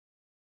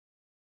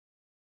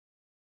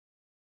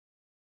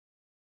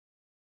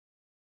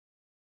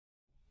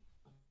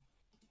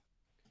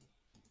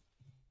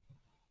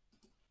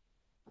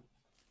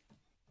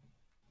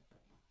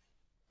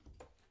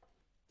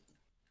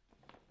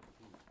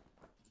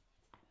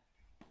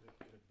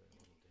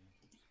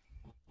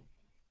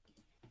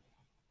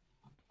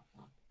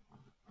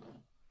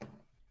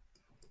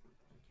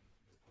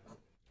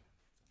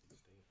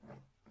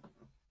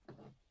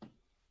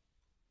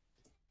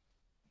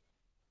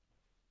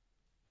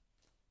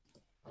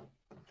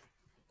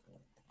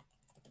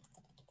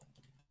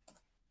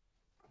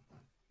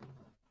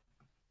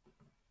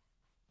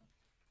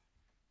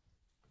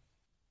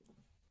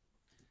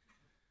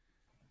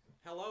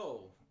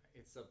Hello,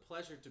 it's a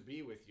pleasure to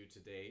be with you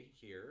today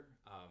here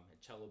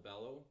at Cello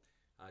Bello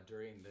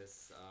during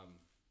this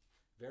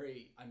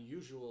very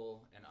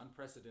unusual and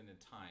unprecedented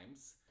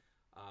times.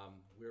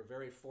 We're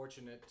very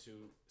fortunate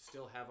to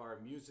still have our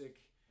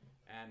music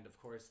and, of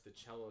course, the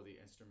cello,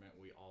 the instrument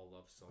we all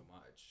love so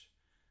much.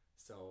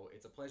 So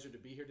it's a pleasure to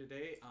be here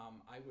today.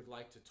 I would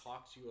like to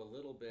talk to you a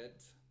little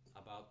bit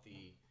about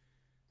the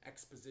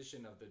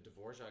exposition of the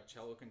Dvořák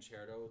Cello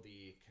Concerto,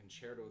 the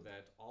concerto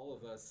that all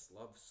of us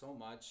love so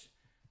much,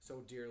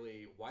 so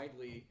dearly,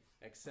 widely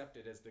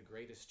accepted as the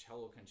greatest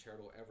cello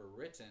concerto ever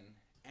written,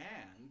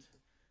 and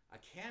a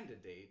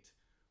candidate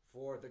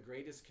for the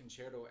greatest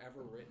concerto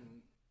ever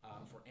written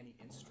for any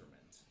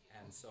instrument.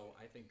 And so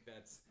I think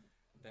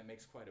that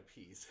makes quite a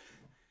piece.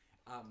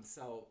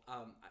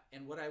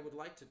 And what I would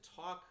like to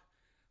talk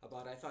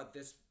about, I thought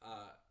this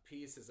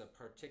piece is a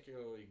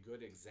particularly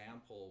good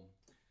example.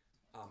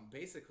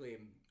 Basically,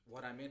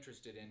 what I'm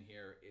interested in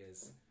here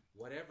is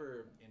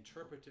whatever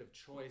interpretive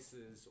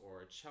choices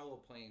or cello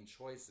playing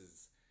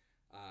choices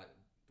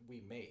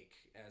we make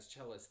as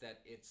cellists, that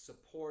it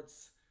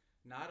supports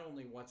not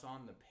only what's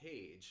on the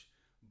page,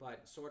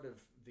 but sort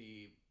of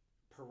the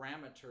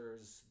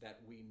parameters that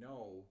we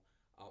know,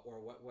 or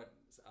what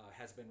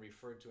has been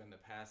referred to in the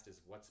past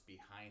as what's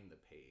behind the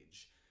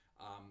page.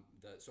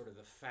 The sort of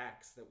the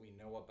facts that we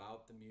know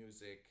about the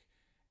music,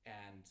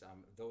 and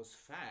those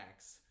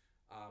facts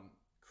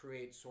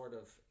create sort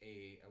of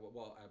a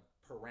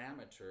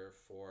parameter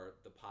for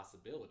the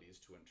possibilities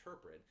to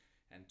interpret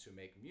and to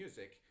make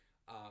music.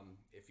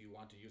 If you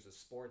want to use a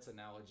sports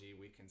analogy,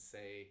 we can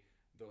say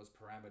those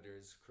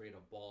parameters create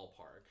a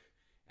ballpark.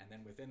 And then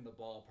within the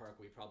ballpark,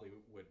 we probably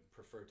would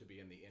prefer to be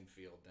in the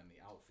infield than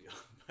the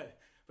outfield.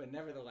 but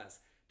nevertheless,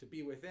 to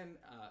be within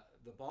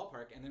the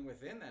ballpark, and then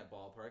within that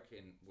ballpark,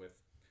 and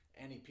with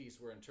any piece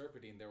we're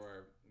interpreting, there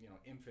are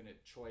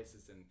infinite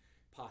choices and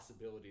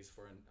possibilities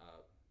for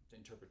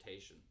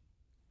interpretation.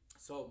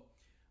 So,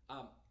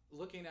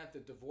 looking at the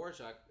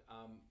Dvořák,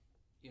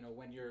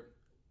 when you're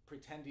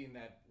pretending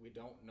that we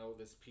don't know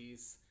this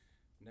piece,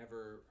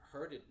 never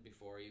heard it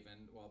before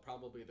even, well,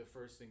 probably the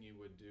first thing you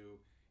would do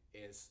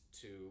is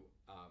to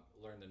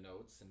learn the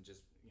notes and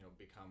just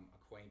become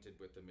acquainted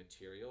with the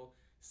material,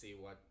 see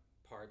what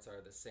parts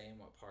are the same,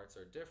 what parts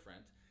are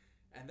different,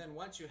 and then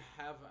once you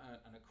have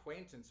an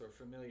acquaintance or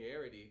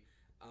familiarity,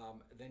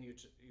 then you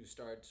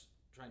start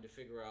trying to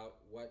figure out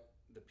what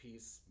the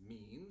piece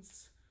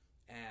means,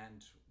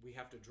 and we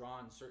have to draw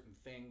on certain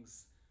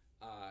things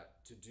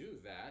to do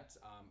that.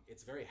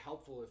 It's very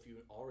helpful if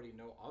you already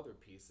know other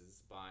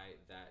pieces by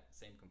that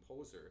same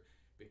composer,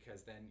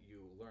 because then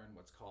you learn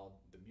what's called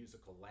the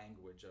musical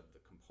language of the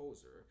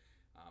composer.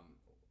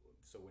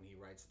 So when he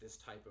writes this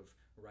type of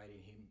writing,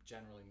 he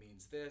generally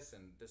means this,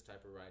 and this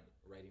type of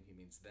writing, he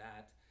means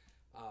that.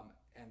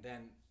 And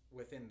then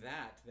within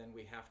that, then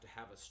we have to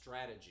have a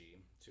strategy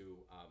to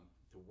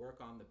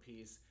work on the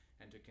piece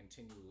and to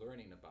continue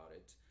learning about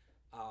it.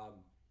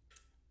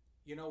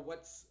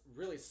 What's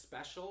really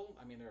special,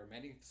 I mean, there are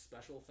many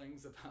special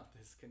things about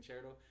this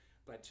concerto,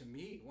 but to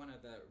me, one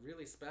of the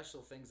really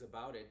special things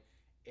about it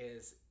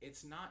is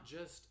it's not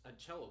just a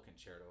cello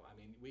concerto. I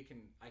mean,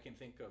 I can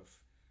think of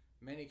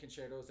many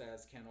concertos,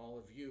 as can all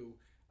of you,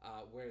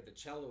 where the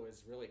cello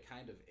is really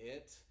kind of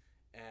it,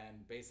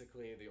 and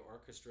basically the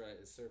orchestra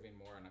is serving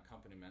more an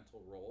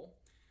accompanimental role.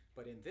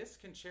 But in this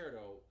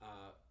concerto,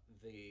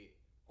 the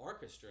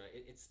orchestra,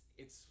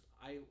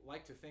 I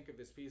like to think of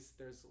this piece,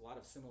 there's a lot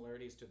of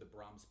similarities to the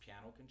Brahms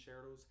piano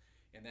concertos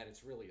in that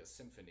it's really a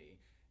symphony.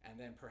 And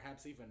then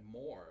perhaps even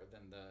more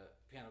than the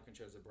piano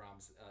concertos of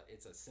Brahms,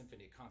 it's a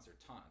symphony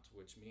concertante,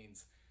 which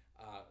means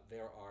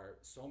there are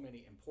so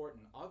many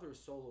important other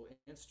solo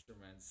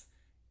instruments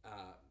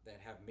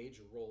that have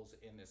major roles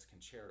in this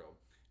concerto.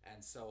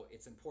 And so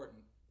it's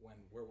important when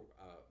we're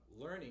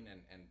learning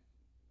and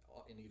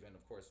even,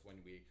 of course, when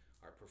we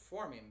are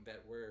performing,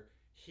 that we're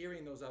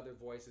hearing those other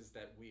voices,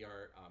 that we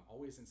are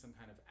always in some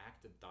kind of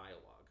active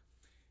dialogue.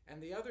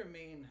 And the other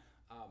main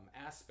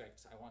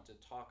aspect I want to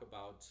talk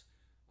about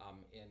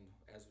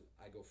as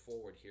I go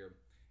forward here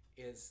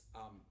is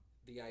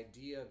the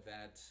idea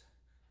that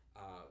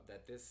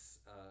this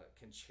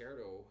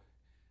concerto,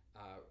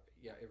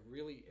 it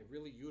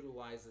really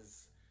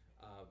utilizes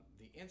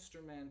the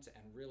instrument,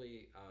 and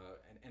really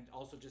and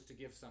also just to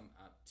give some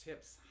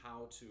tips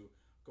how to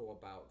go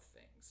about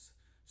things.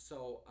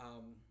 So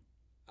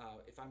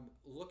if I'm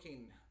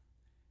looking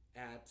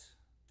at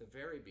the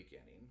very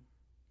beginning,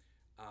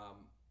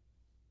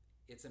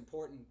 it's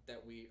important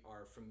that we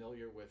are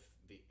familiar with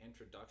the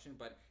introduction.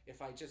 But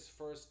if I just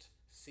first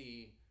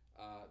see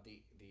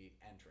the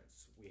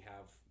entrance, we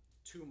have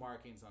two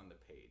markings on the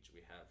page.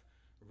 We have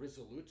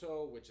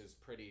risoluto, which is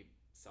pretty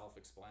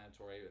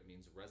self-explanatory. It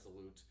means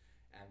resolute.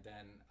 And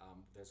then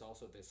there's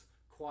also this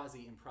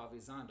quasi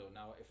improvisando.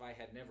 Now, if I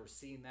had never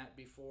seen that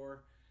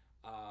before,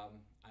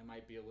 I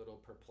might be a little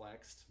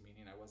perplexed,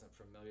 meaning I wasn't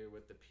familiar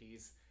with the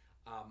piece.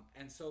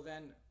 And so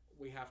then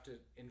we have to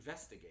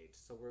investigate.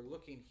 So we're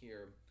looking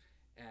here,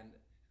 and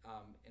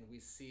we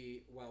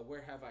see, well,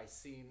 where have I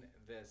seen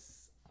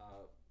this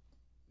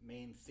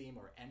main theme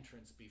or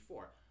entrance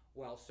before?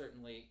 Well,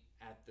 certainly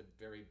at the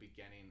very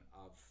beginning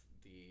of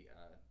the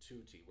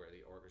tutti, where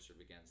the orchestra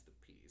begins the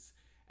piece.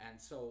 And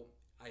so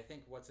I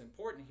think what's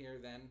important here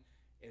then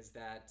is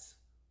that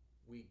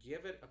we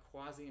give it a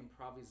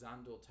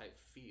quasi-improvisando type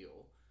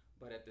feel,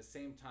 but at the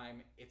same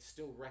time, it's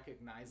still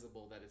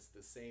recognizable that it's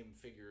the same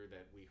figure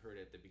that we heard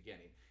at the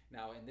beginning.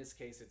 Now, in this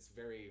case, it's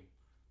very,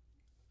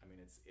 I mean,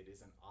 it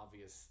is an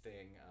obvious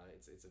thing.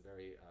 It's a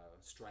very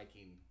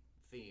striking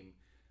theme.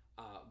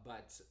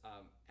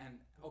 And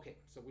okay,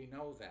 so we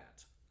know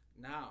that.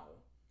 Now,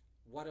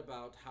 what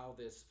about how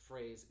this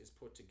phrase is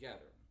put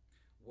together?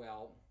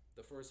 Well,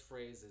 the first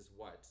phrase is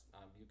what?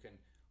 You can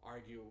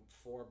argue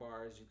 4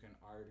 bars, you can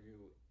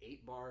argue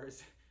 8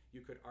 bars,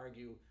 you could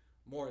argue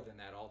more than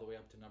that, all the way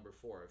up to number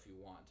 4 if you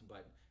want.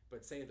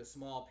 But say the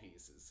small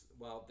pieces.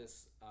 Well,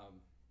 this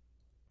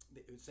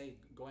it would say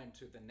going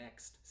to the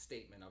next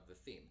statement of the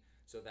theme.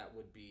 So that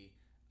would be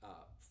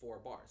 4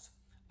 bars.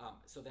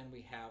 So then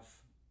we have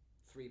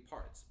 3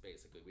 parts,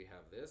 basically. We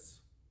have this.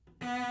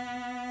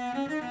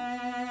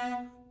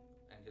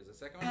 And here's the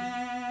second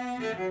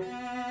one.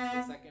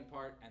 The second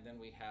part, and then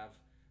we have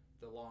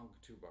the long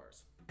 2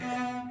 bars.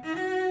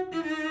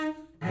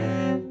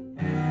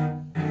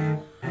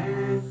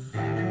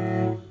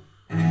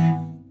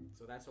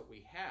 So that's what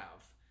we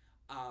have.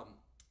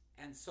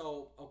 And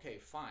so, okay,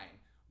 fine.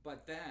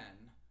 But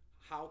then,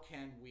 how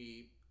can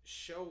we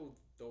show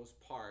those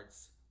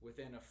parts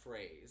within a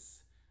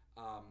phrase?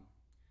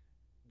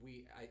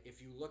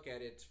 If you look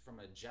at it from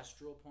a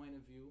gestural point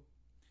of view,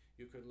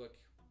 you could look,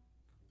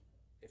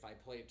 if I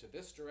played to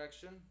this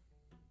direction,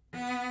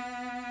 and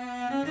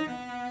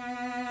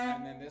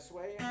then this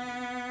way,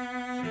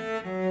 and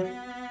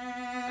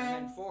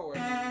then forward.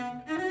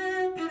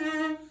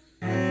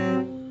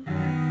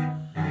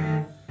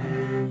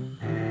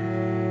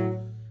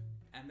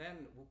 And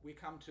then we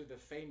come to the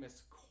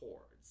famous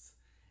chords.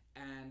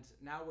 And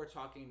now we're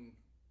talking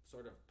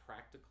sort of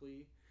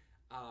practically.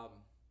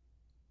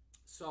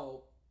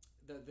 So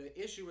the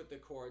issue with the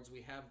chords,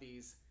 we have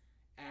these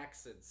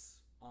accents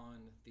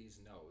on these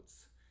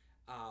notes.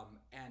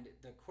 And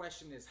the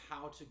question is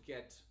how to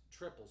get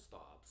triple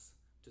stops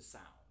to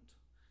sound.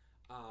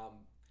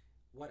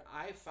 What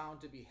I found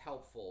to be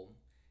helpful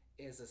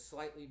is a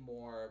slightly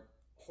more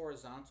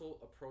horizontal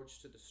approach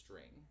to the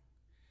string.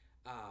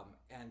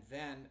 And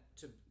then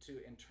to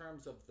in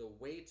terms of the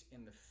weight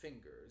in the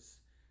fingers,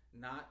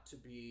 not to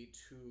be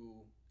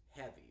too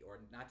heavy or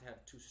not to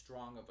have too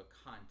strong of a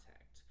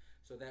contact,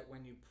 so that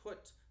when you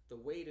put the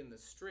weight in the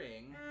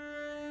string,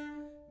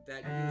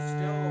 that you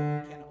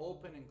still can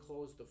open and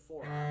close the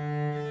forearm.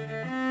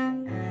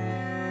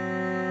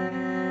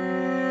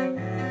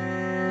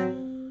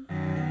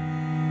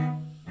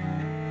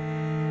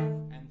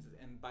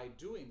 And by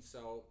doing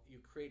so, you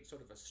create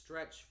sort of a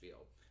stretch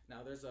feel.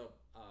 Now there's a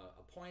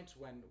point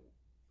when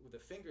the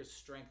finger's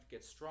strength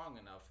gets strong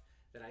enough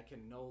that I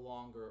can no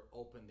longer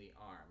open the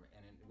arm,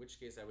 and in which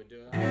case I would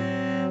do it.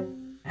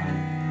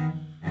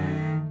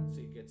 So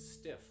you get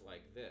stiff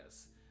like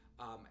this.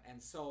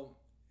 And so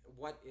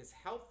what is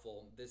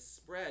helpful, this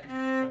spread,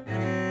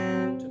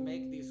 to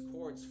make these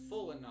chords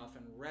full enough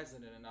and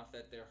resonant enough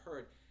that they're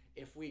heard.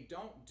 If we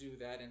don't do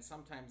that, and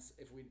sometimes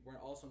if we're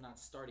also not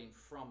starting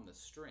from the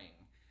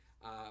string,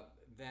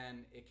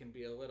 then it can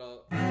be a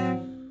little...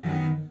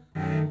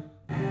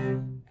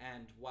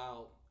 And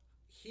while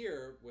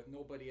here, with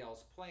nobody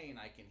else playing,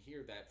 I can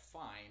hear that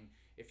fine.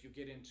 If you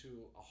get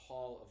into a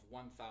hall of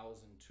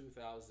 1,000,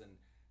 2,000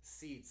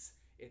 seats,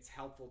 it's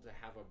helpful to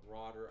have a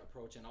broader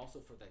approach, and also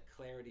for the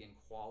clarity and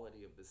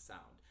quality of the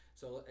sound.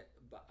 So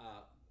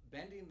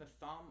bending the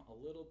thumb a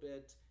little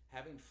bit,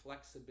 having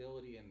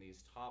flexibility in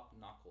these top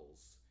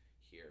knuckles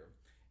here,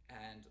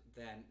 and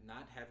then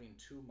not having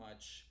too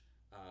much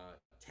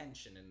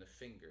tension in the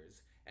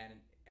fingers.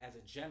 And as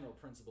a general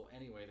principle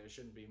anyway, there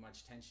shouldn't be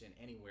much tension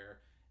anywhere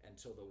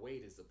until the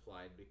weight is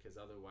applied, because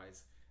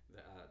otherwise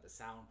the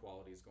sound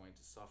quality is going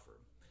to suffer.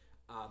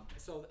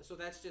 So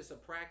that's just a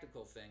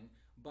practical thing.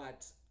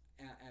 But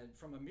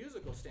from a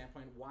musical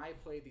standpoint, why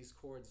play these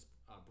chords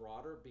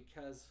broader?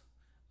 Because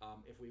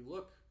if we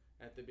look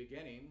at the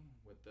beginning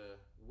with the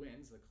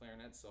winds, the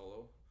clarinet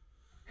solo,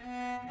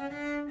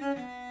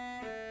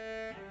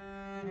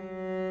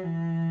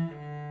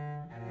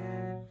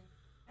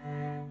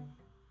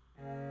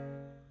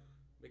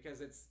 because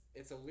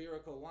it's a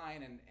lyrical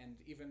line, and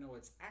even though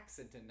it's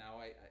accented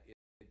now, it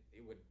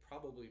would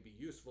probably be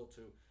useful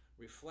to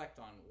reflect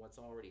on what's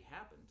already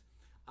happened.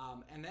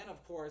 And then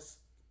of course,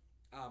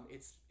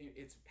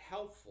 it's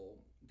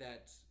helpful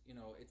that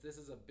this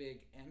is a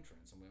big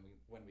entrance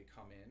when we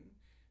come in,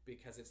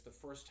 because it's the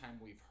first time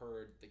we've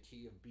heard the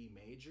key of B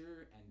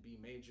major, and B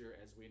major,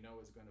 as we know,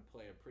 is going to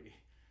play a pretty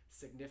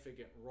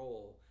significant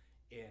role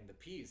in the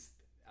piece.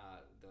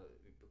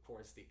 Of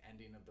course, the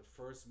ending of the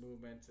first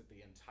movement,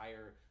 the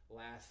entire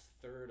last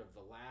third of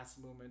the last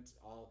movement,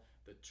 all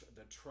the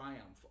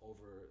triumph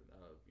over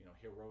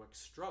heroic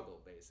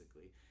struggle,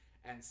 basically.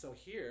 And so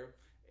here,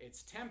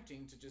 it's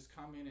tempting to just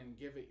come in and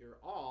give it your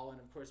all, and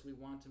of course we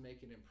want to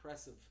make an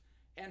impressive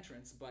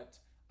entrance, but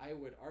I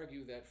would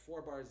argue that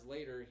 4 bars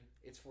later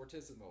it's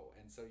fortissimo,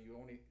 and so you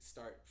only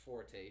start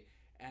forte.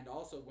 And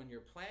also, when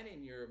you're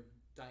planning your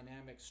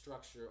dynamic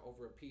structure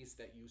over a piece,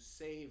 that you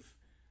save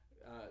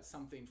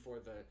something for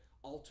the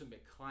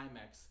ultimate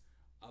climax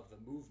of the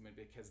movement,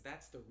 because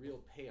that's the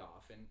real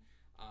payoff. And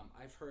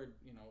I've heard,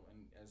 you know,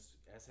 and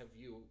as have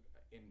you,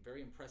 in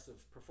very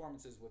impressive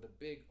performances with a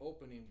big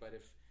opening, but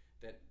if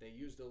that they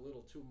used a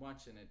little too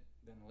much in it,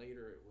 then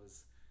later it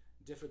was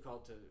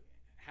difficult to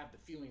have the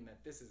feeling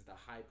that this is the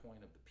high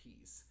point of the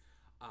piece.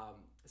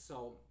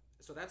 So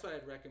that's what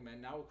I'd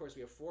recommend. Now, of course,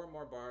 we have 4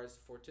 more bars,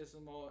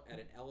 fortissimo at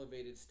an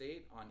elevated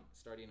state, on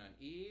starting on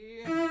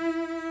E.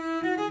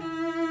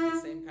 The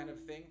same kind of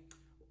thing.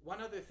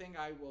 One other thing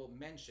I will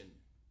mention,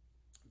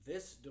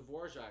 this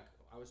Dvořák,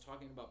 I was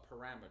talking about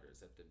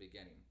parameters at the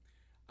beginning.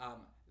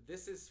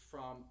 This is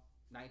from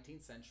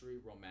 19th century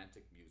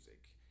Romantic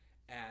music.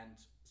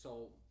 And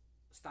so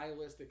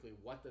stylistically,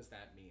 what does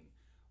that mean?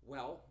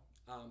 Well,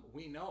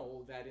 we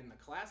know that in the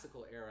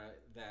classical era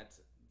that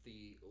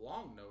the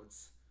long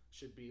notes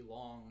should be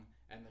long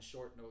and the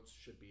short notes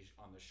should be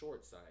on the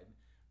short side,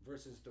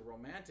 versus the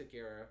Romantic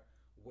era,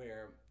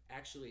 where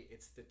actually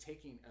it's the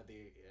taking of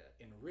the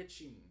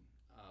enrichment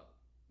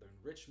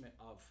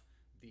of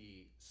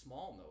the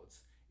small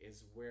notes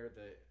is where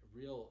the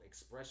real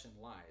expression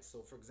lies.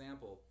 So for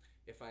example,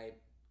 if I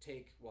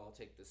take, well, I'll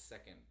take the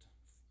second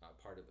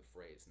part of the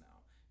phrase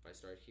now. If I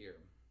start here.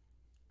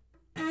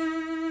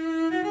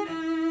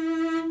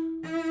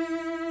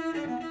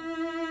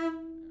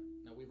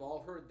 Now we've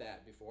all heard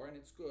that before, and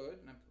it's good,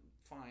 and I'm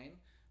fine,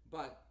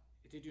 but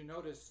did you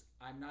notice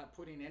I'm not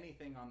putting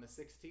anything on the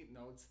 16th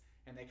notes,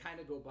 and they kind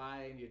of go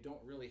by and you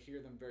don't really hear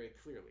them very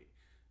clearly.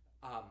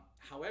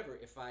 However,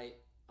 if I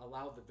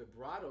allow the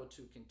vibrato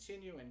to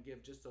continue and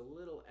give just a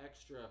little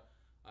extra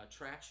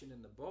traction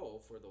in the bow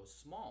for those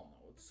small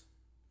notes,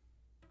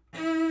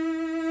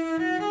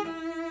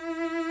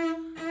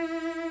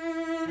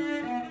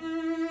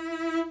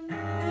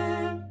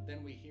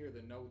 then we hear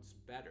the notes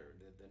better.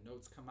 The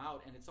notes come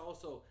out, and it's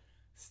also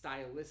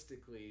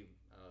stylistically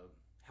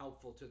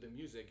helpful to the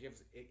music.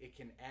 It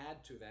can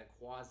add to that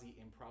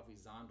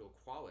quasi-improvisando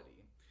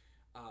quality.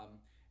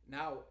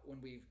 Now,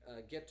 when we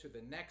get to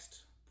the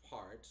next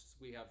part,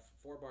 we have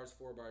 4 bars,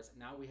 4 bars.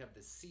 Now we have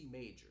the C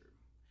major.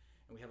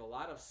 And we have a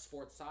lot of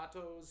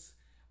sforzatos,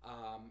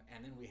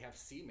 and then we have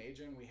C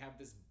major, and we have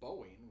this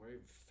bowing, where we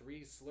have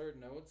 3 slurred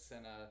notes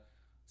and a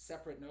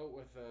separate note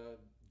with a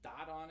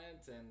dot on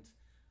it, and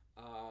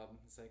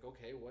it's like,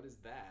 okay, what is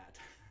that?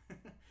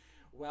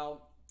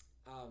 Well,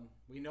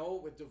 we know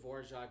with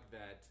Dvořák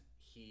that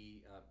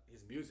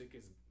his music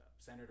is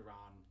centered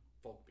around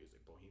folk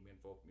music, Bohemian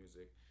folk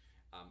music.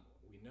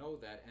 We know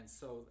that, and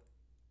so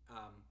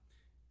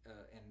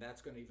and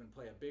that's going to even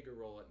play a bigger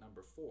role at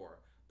number 4.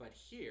 But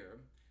here,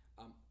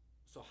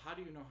 so how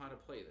do you know how to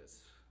play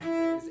this?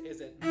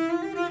 Is it?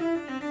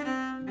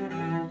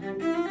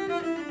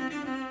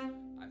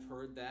 I've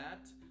heard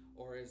that,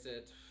 or is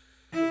it?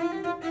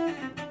 I've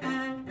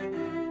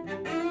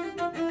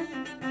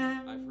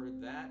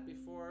heard that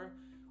before,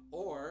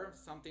 or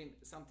something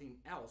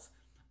else.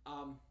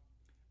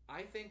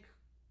 I think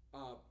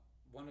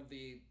one of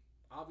the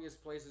obvious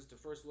places to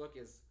first look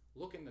is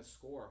look in the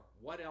score.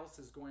 What else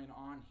is going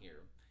on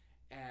here?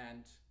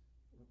 And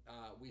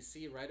we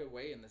see right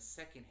away in the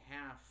second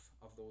half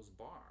of those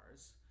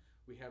bars,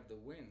 we have the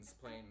winds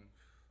playing.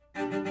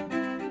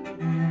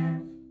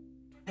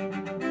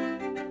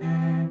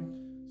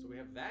 So we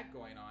have that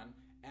going on,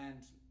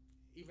 and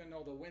even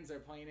though the winds are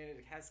playing it,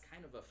 it has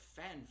kind of a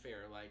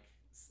fanfare-like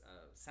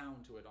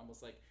sound to it,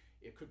 almost like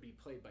it could be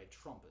played by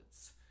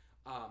trumpets.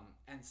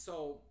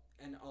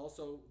 And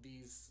also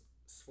these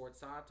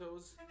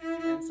sforzatos.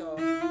 And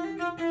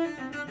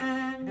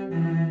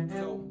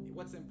so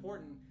what's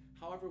important,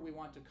 however we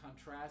want to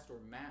contrast or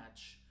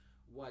match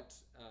what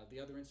the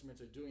other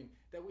instruments are doing,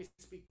 that we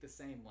speak the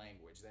same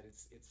language, that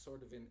it's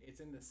sort of it's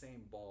in the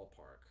same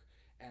ballpark.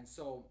 And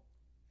so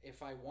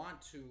if I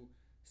want to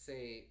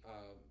say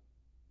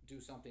do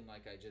something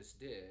like I just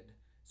did,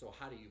 so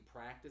how do you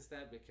practice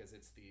that? Because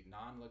it's the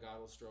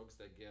non-legato strokes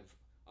that give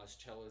us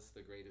cellists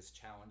the greatest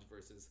challenge,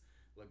 versus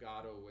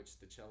legato, which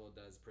the cello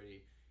does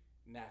pretty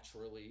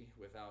naturally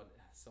without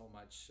so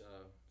much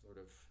sort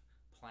of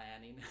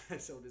planning,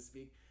 so to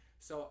speak.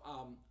 So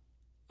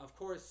of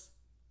course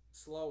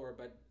slower,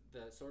 but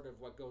the sort of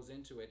what goes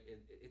into it,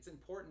 it's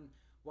important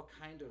what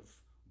kind of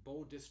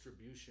bow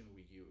distribution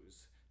we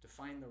use to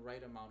find the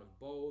right amount of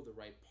bow, the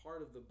right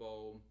part of the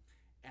bow.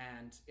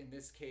 And in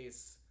this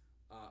case,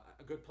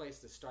 a good place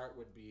to start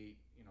would be,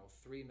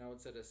 3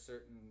 notes at a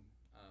certain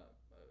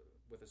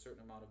with a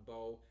certain amount of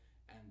bow,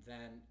 and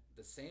then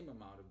the same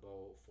amount of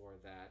bow for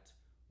that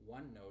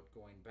one note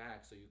going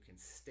back, so you can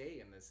stay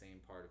in the same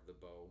part of the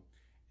bow.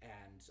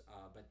 And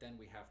but then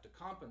we have to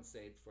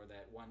compensate for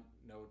that one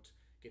note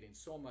getting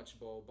so much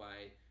bow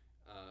by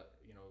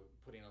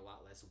putting a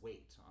lot less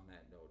weight on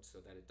that note, so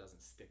that it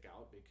doesn't stick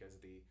out, because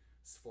the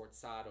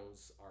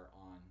sforzatos are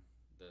on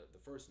the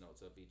first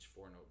notes of each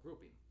 4-note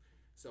grouping.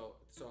 So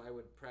I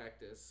would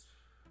practice.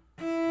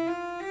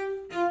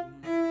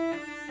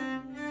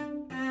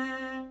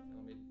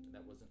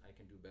 That wasn't, I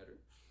can do better.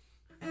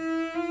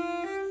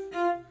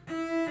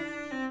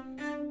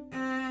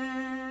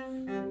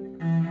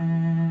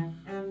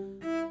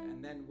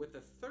 And then with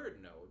the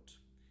third note,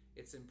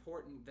 it's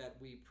important that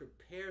we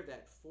prepare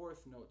that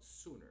fourth note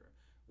sooner,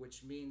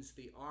 which means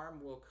the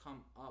arm will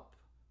come up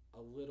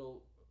a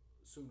little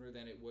sooner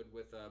than it would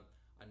with a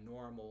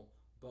normal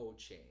bow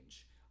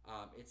change.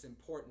 It's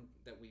important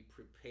that we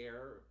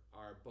prepare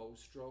our bow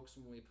strokes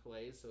when we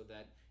play so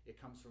that it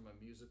comes from a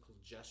musical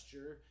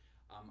gesture.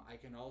 I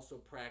can also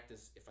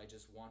practice if I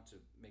just want to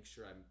make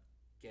sure I'm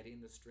getting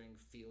the string,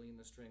 feeling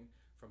the string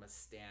from a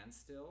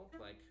standstill,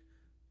 like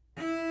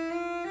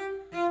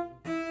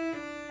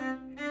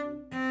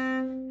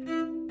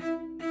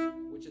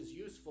which is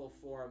useful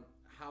for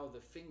how the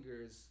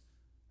fingers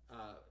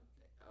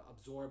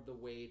absorb the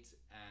weight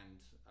and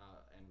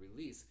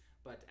release.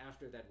 But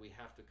after that, we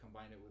have to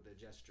combine it with a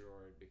gesture,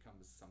 or it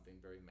becomes something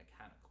very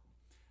mechanical.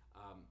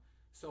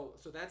 So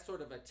that's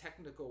sort of a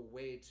technical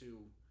way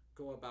to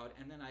go about.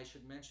 And then I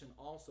should mention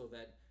also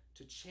that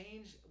to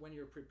change when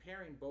you're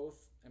preparing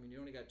both, I mean, you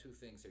only got two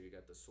things here. You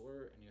got the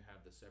slur and you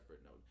have the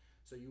separate note.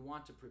 So you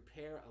want to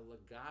prepare a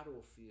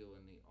legato feel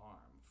in the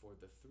arm for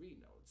the three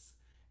notes.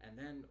 And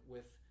then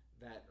with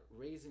that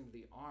raising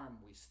the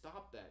arm, we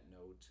stop that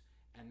note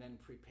and then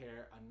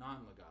prepare a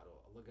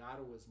non-legato. A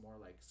legato is more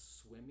like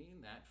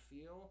swimming, that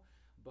feel,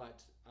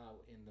 but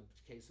in the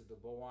case of the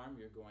bow arm,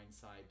 you're going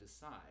side to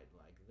side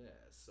like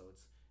this. So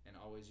it's, and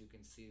always you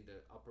can see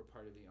the upper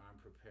part of the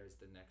arm prepares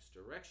the next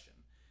direction.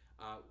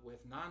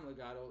 With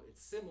non-legato,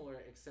 it's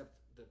similar, except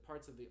the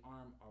parts of the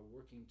arm are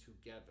working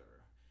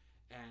together.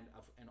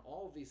 And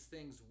all of these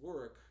things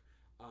work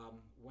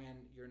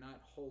when you're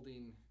not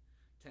holding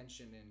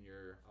tension in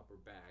your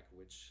upper back,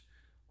 which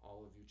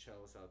all of you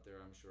cellists out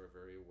there, I'm sure, are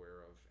very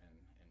aware of, and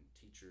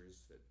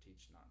teachers that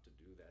teach not to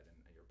do that.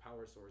 And your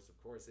power source, of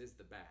course, is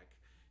the back,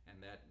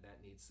 and that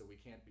needs, so we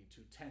can't be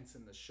too tense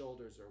in the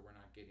shoulders or we're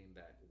not getting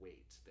that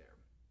weight there.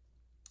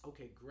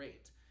 Okay,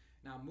 great.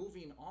 Now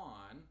moving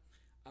on,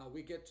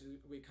 we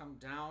come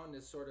down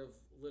this sort of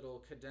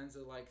little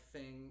cadenza-like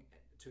thing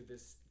to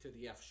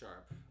the F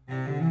sharp with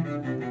a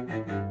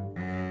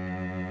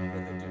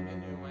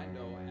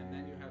diminuendo, and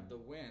then you have the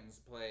winds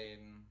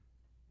playing,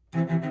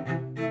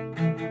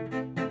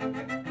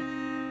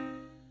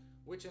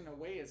 which in a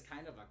way is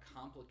kind of a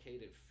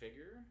complicated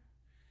figure.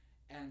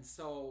 And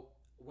so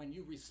when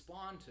you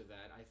respond to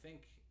that, I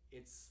think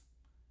it's,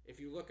 if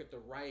you look at the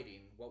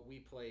writing, what we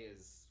play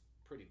is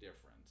pretty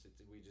different.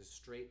 We just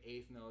straight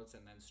eighth notes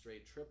and then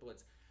straight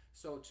triplets.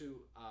 So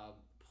to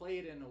play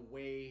it in a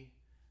way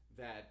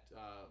that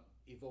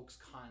evokes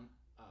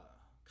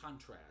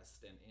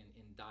contrast and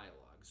in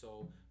dialogue.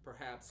 So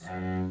perhaps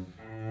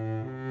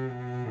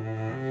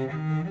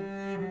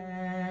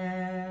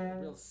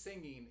real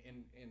singing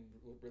in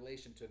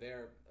relation to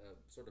their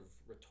sort of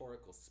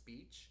rhetorical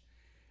speech.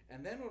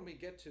 And then when we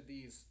get to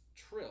these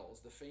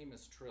trills, the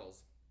famous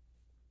trills,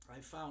 I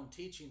found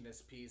teaching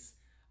this piece,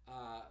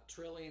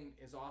 trilling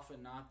is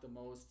often not the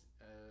most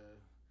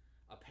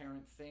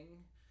apparent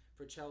thing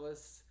for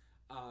cellists.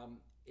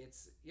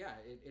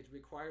 It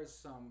requires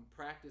some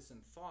practice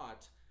and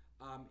thought.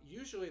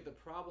 Usually the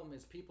problem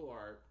is people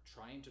are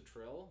trying to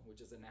trill, which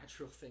is a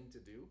natural thing to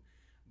do,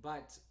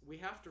 but we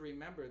have to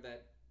remember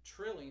that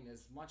trilling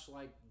is much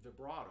like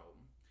vibrato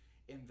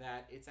in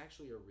that it's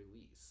actually a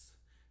release.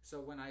 So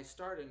when I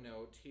start a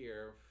note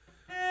here,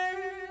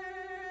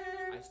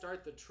 I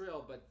start the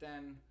trill, but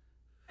then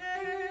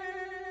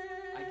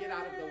I get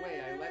out of the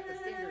way. I let the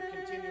finger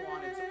continue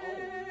on its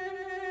own.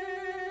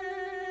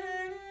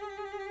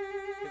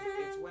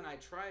 It's when I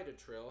try to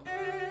trill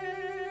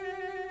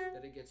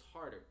that it gets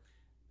harder.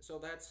 So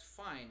that's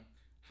fine.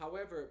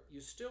 However,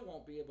 you still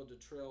won't be able to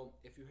trill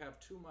if you have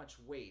too much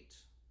weight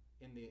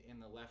in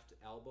the left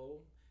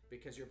elbow,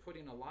 because you're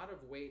putting a lot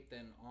of weight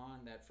then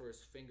on that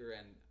first finger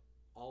and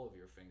all of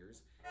your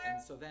fingers. And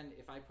so then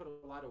if I put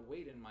a lot of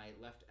weight in my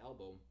left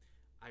elbow,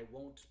 I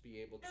won't be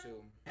able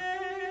to.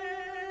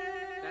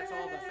 That's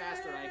all the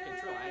faster I can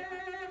trill. I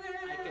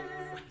can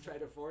try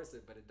to force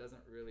it, but it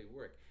doesn't really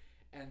work.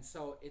 And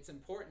so it's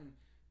important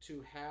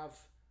to have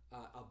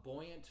a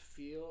buoyant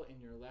feel in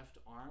your left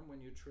arm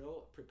when you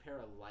trill.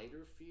 Prepare a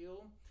lighter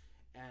feel,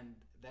 and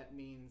that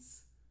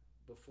means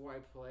before I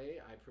play,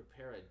 I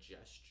prepare a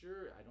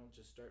gesture. I don't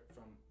just start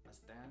from a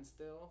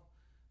standstill.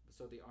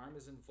 So the arm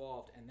is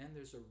involved, and then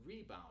there's a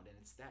rebound, and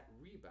it's that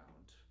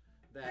rebound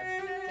that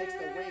takes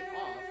the weight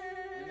off,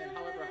 and then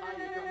however high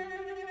you come,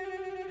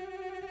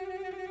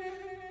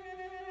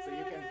 so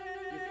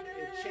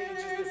it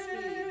changes the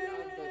speed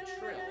of the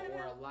trill,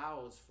 or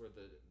allows for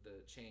the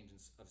change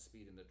of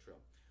speed in the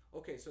trill.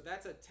 Okay, so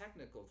that's a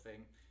technical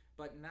thing,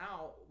 but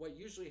now what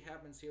usually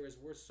happens here is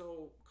we're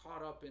so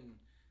caught up in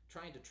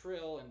trying to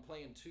trill and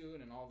play in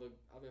tune and all the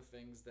other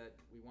things that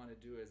we want to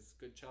do as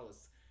good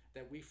cellists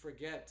that we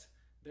forget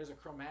there's a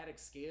chromatic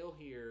scale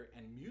here,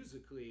 and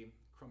musically,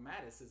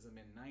 chromaticism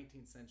in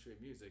 19th century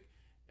music,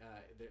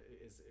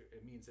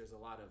 it means there's a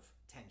lot of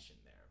tension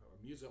there, or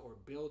music, or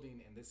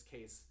building, in this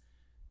case,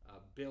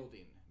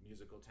 building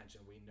musical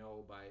tension we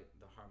know by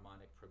the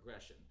harmonic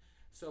progression.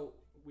 So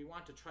we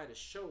want to try to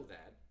show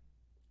that.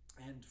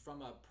 And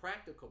from a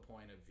practical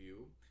point of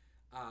view,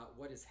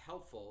 what is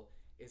helpful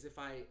is if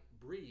I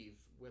breathe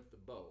with the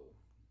bow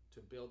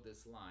to build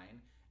this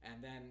line,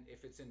 and then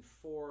if it's in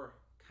 4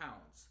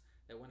 counts,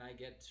 that when I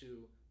get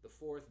to the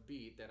 4th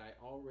beat, that I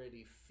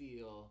already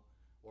feel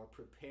or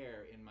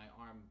prepare in my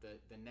arm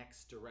the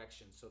next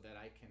direction so that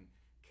I can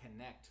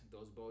connect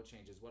those bow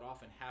changes. What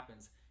often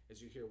happens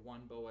is you hear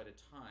one bow at a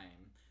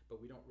time,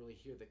 but we don't really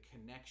hear the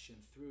connection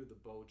through the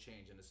bow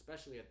change, and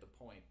especially at the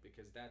point,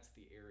 because that's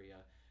the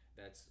area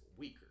that's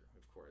weaker,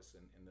 of course,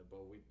 in the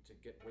bow. To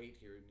get weight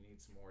here, it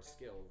needs more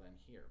skill than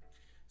here.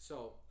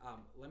 So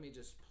let me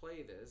just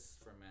play this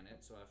for a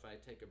minute. So if I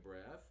take a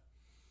breath,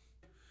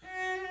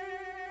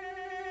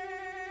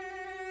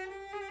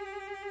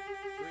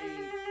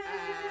 breathe,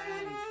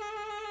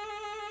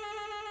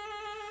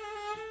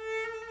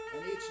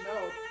 and each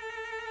note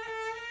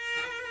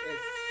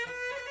is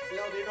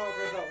building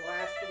over the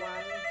last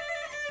one.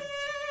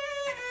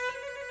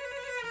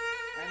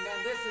 And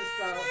then this is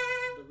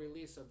the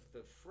release of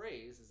the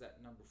phrase is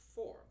at number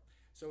 4.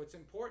 So it's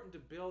important to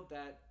build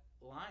that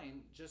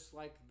line just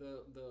like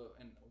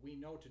and we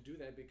know to do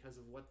that because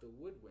of what the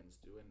woodwinds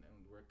do, and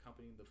we're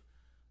accompanying the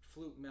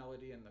flute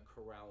melody and the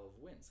chorale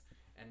of winds.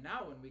 And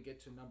now when we get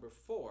to number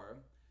 4,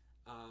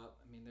 I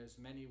mean, there's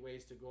many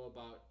ways to go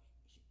about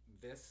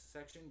this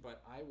section,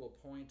 but I will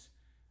point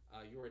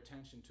your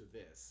attention to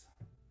this.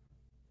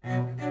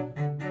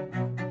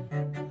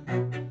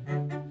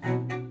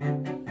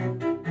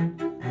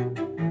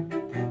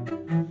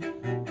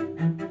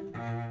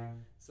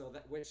 So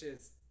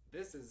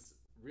this is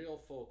real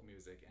folk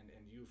music, and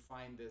you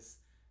find this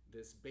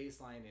bass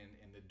line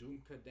in the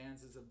Dumka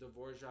dances of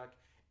Dvořák,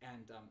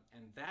 and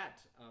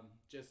that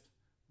just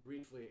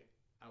briefly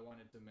I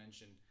wanted to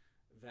mention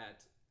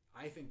that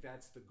I think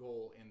that's the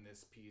goal in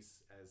this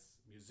piece as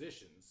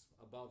musicians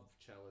above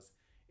cellists,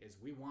 is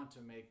we want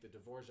to make the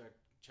Dvořák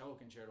cello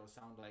concerto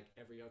sound like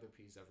every other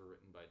piece ever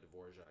written by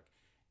Dvořák.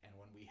 And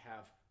when we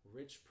have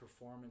rich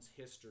performance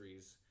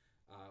histories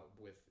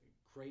with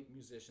great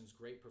musicians,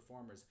 great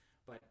performers,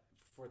 but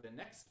for the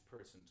next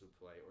person to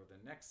play or the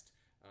next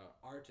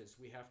artist,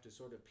 we have to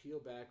sort of peel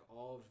back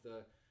all of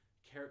the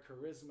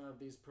charisma of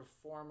these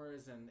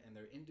performers and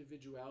their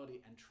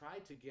individuality and try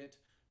to get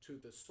to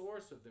the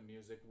source of the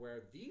music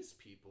where these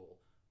people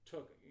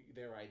took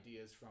their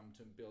ideas from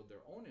to build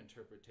their own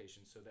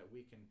interpretation, so that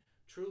we can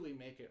truly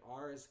make it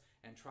ours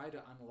and try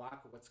to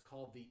unlock what's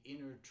called the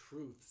inner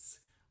truths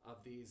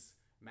of these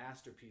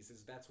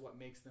masterpieces. That's what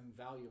makes them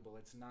valuable.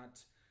 It's not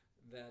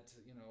that,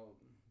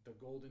 the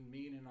golden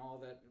mean and all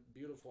that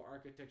beautiful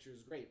architecture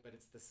is great, but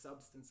it's the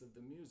substance of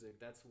the music.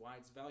 That's why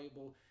it's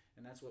valuable,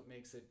 and that's what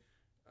makes it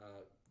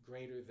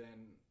greater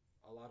than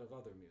a lot of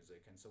other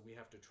music. And so we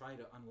have to try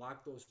to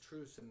unlock those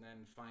truths and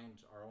then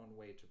find our own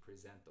way to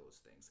present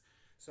those things.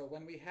 So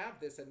when we have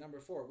this at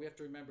number 4, we have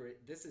to remember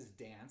this is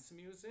dance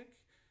music,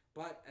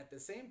 but at the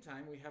same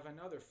time we have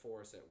another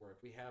force at work.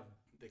 We have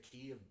the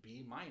key of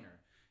B minor,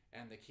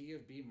 and the key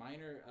of B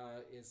minor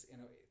is,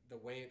 the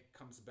way it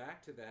comes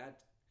back to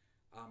that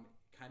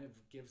kind of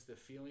gives the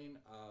feeling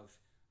of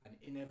an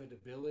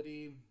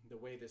inevitability. The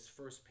way this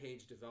first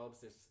page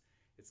develops,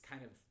 it's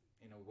kind of,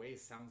 in a way,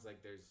 sounds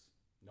like there's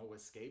no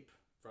escape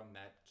from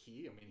that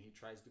key. I mean, he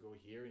tries to go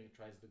here and he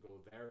tries to go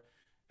there,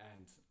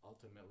 and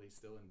ultimately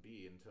still in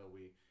B until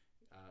we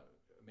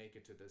make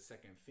it to the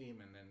second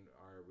theme, and then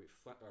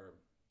are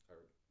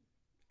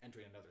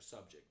entering another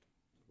subject,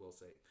 we'll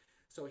say.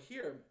 So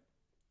here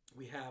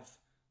we have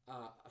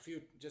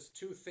just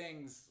 2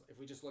 things. If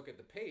we just look at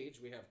the page,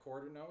 we have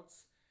quarter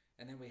notes,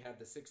 and then we have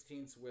the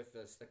 16ths with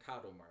the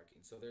staccato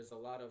marking. So there's a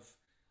lot of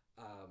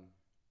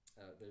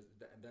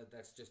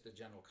that's just a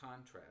general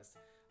contrast.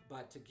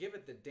 But to give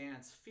it the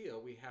dance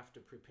feel, we have to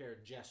prepare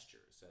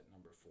gestures at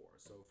number 4.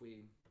 So if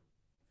we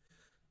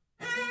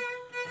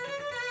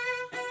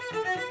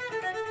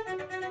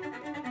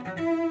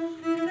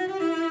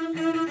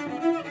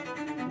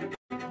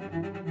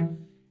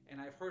and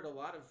I've heard a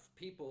lot of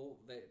people,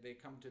 they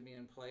come to me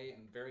and play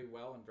and very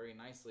well and very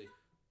nicely.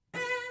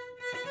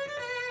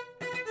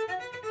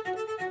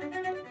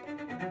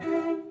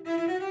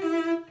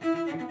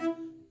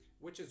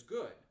 Which is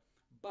good,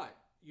 but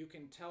you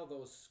can tell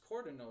those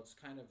quarter notes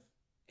kind of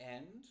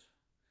end.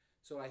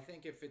 So I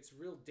think if it's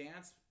real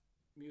dance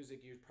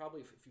music, you'd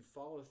probably, if you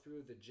follow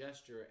through the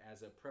gesture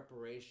as a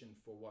preparation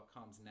for what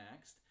comes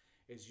next,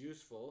 is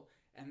useful.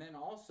 And then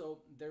also,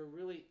 there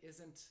really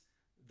isn't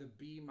the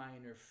B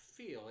minor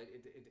feel.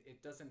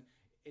 It doesn't,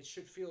 it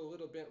should feel a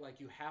little bit like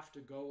you have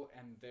to go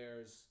and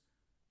there's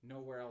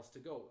nowhere else to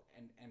go.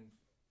 And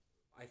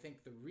I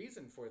think the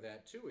reason for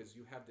that too is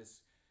you have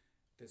this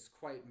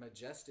quite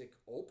majestic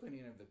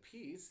opening of the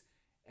piece,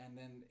 and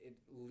then it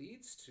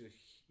leads to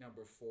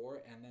number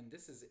 4, and then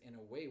this is in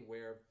a way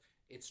where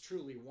it's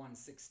truly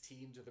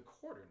 1/16 to the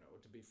quarter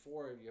note.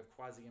 Before, you have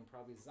quasi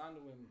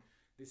improvisando and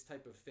this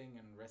type of thing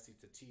and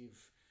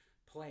recitative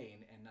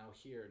playing, and now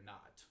here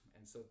not.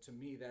 And so to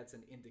me, that's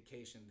an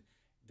indication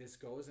this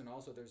goes, and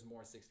also there's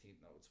more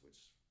 16th notes,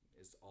 which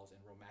is also,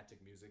 and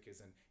romantic music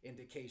is an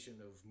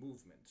indication of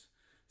movement.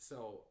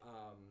 So,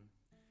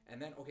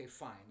 and then, okay,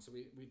 fine. So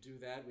we do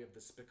that. We have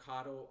the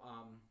spiccato.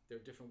 There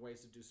are different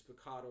ways to do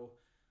spiccato.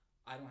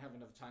 I don't have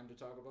enough time to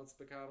talk about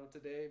spiccato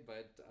today,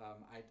 but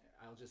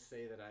I'll just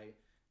say that I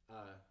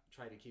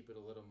try to keep it a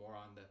little more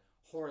on the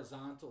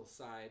horizontal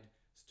side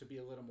to be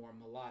a little more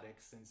melodic,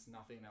 since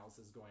nothing else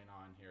is going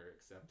on here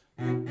except,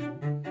 and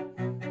then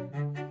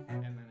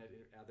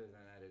other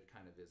than that, it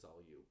kind of is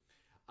all you.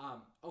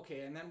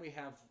 Okay, and then we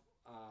have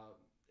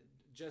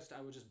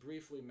I would just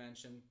briefly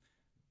mention,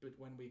 but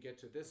when we get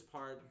to this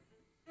part,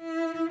 that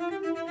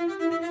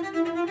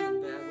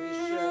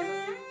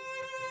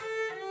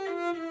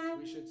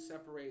we should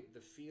separate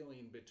the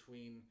feeling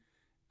between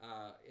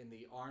in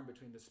the arm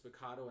between the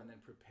spiccato and then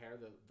prepare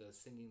the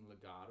singing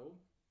legato.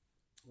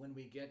 When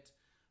we get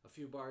a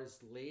few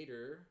bars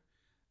later,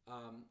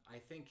 I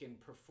think in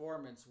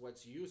performance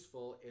what's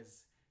useful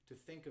is to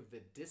think of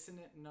the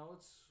dissonant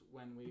notes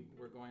when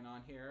we're going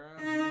on here.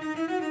 In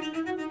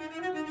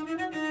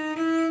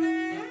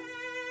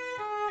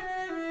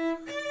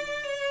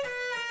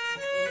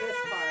this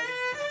part,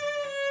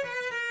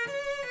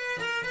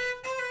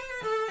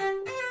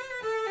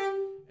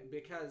 and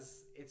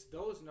because it's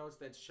those notes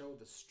that show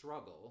the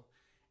struggle.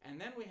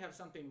 And then we have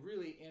something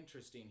really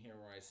interesting here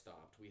where I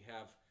stopped. We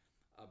have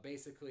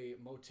basically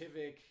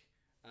motivic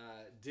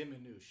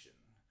diminution.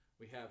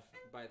 We have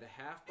by the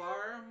half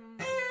bar, and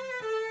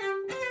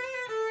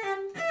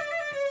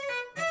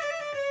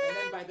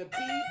then by the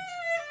beat,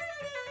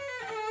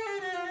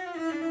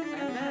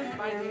 and then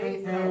by the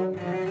eighth note.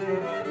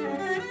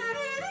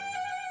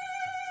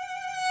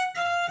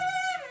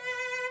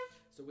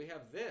 So we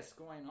have this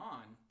going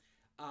on.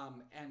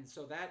 And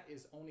so that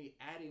is only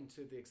adding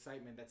to the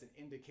excitement. That's an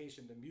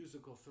indication, the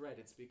musical thread,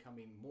 it's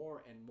becoming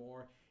more and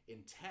more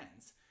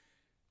intense.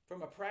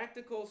 From a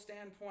practical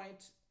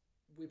standpoint,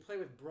 we play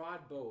with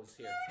broad bows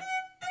here.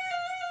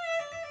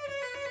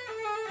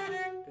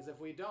 Because if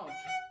we don't,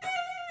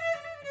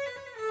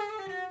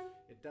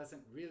 it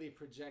doesn't really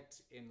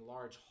project in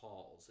large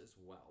halls as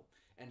well.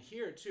 And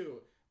here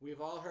too,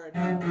 we've all heard,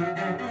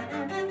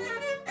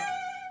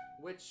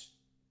 which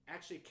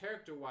actually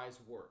character-wise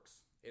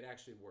works. It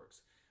actually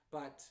works.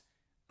 But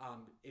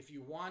if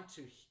you want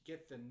to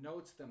get the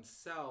notes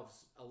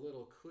themselves a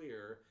little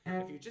clearer,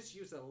 if you just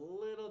use a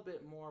little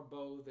bit more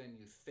bow than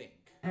you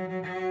think,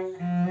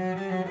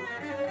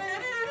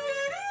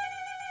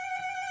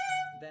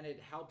 then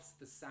it helps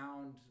the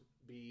sound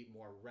be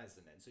more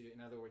resonant. So in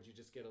other words, you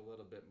just get a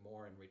little bit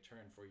more in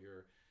return for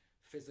your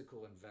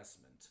physical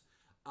investment.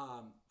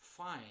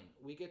 Fine.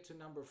 We get to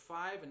number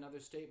 5, another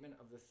statement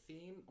of the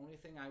theme. Only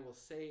thing I will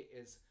say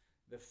is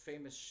the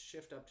famous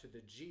shift up to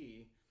the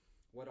G.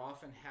 What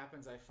often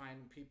happens, I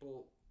find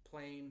people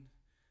playing,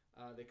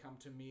 they come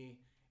to me,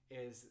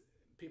 is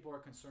people are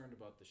concerned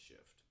about the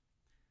shift.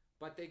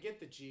 But they get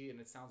the G and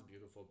it sounds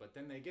beautiful, but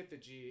then they get the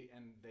G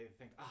and they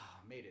think,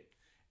 made it.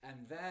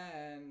 And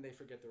then they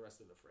forget the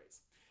rest of the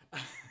phrase.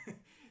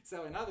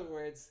 So in other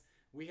words,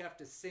 we have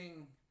to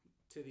sing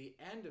to the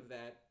end of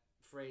that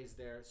phrase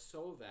there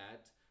so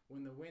that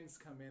when the winds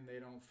come in, they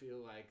don't feel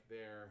like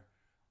they're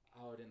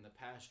out in the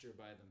pasture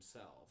by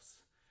themselves.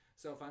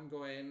 So if I'm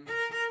going,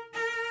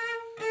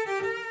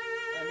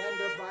 and then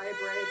to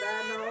vibrate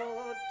that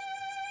note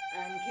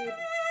and keep,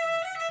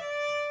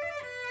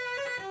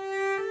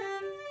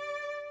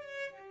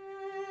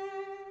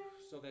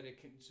 so that it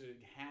can to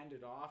hand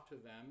it off to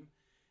them.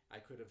 I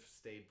could have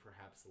stayed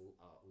perhaps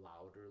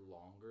louder,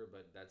 longer,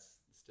 but that's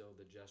still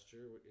the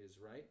gesture is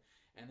right.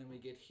 And then we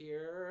get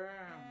here.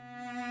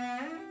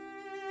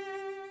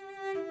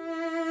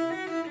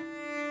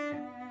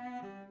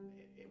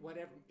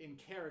 Whatever, in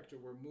character,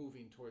 we're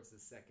moving towards the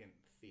second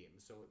theme.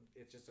 So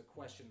it's just a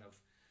question of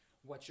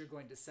what you're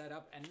going to set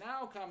up. And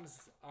now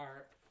comes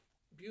our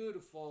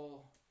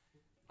beautiful,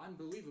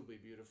 unbelievably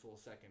beautiful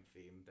second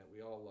theme that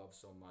we all love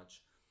so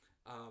much.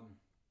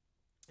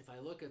 If I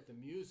look at the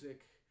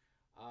music,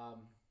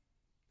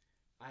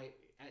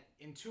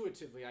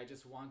 intuitively, I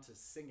just want to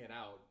sing it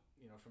out,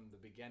 from the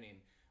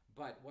beginning.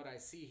 But what I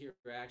see here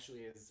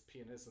actually is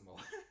pianissimo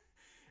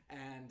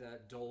and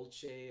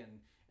dolce and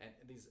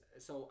these.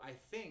 So I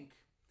think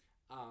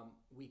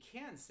we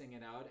can sing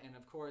it out. And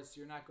of course,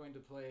 you're not going to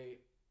play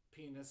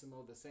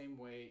pianissimo the same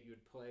way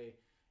you'd play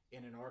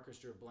in an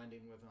orchestra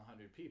blending with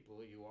 100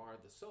 people. You are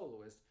the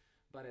soloist.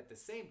 But at the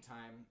same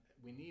time,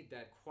 we need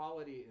that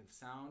quality of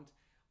sound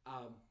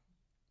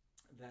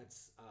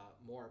that's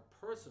more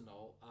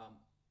personal.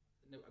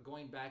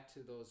 Going back to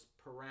those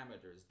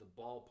parameters, the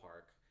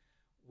ballpark,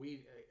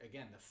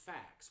 again, the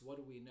facts, what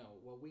do we know?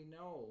 Well, we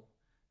know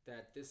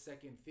that this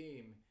second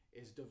theme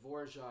is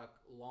Dvořák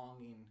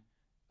longing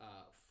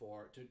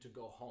to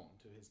go home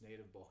to his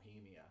native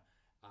Bohemia.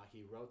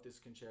 He wrote this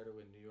concerto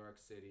in New York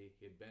City.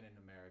 He had been in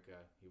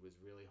America. He was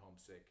really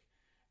homesick.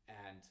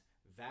 And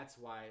that's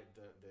why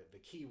the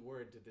key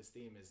word to this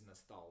theme is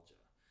nostalgia.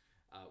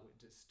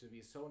 Just to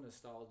be so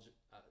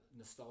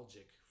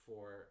nostalgic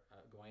for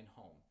going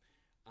home.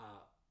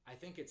 I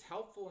think it's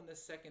helpful in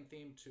this second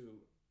theme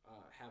to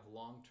have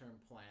long-term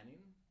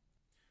planning.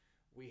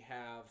 we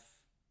have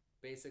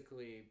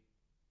basically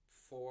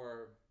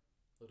four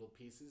little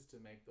pieces to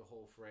make the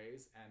whole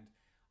phrase, and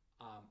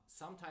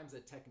sometimes a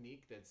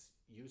technique that's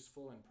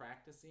useful in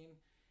practicing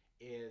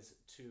is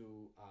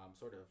to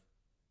sort of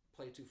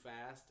play too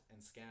fast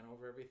and scan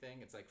over everything.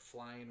 It's like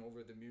flying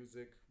over the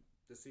music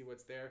to see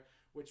what's there,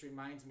 which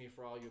reminds me,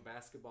 for all you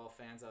basketball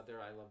fans out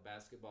there, I love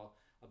basketball,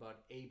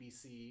 about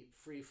ABC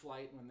Free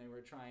Flight when they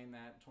were trying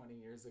that 20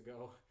 years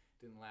ago.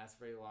 Didn't last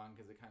very long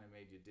because it kind of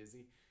made you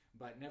dizzy.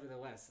 But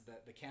nevertheless,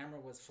 the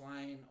camera was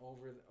flying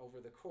over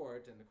the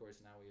court, and of course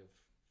now we have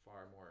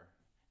far more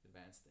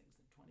advanced things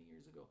than 20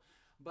 years ago.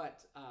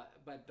 But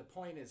the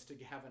point is to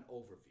have an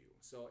overview.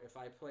 So if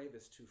I play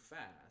this too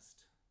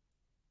fast,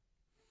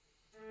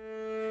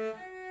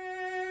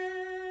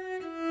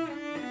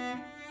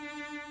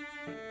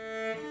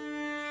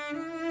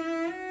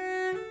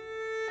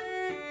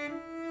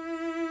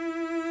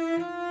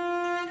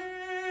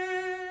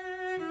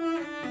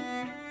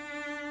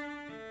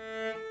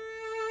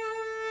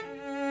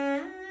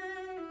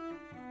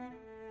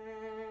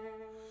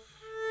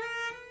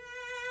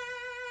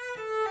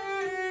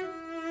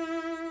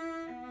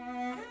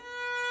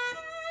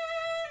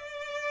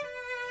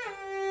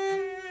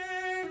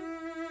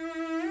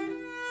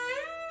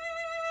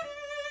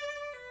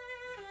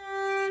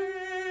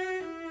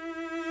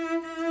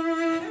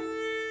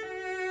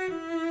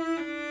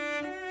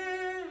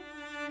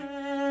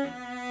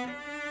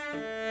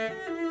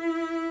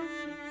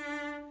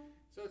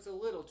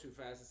 too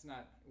fast. It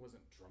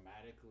wasn't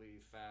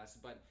dramatically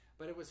fast, but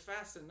it was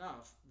fast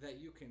enough that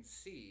you can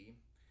see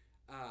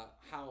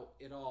how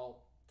it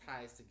all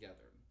ties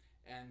together,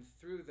 and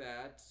through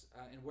that,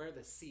 and where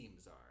the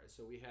seams are.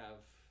 So we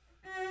have,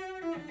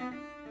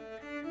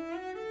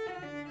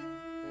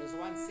 there's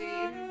one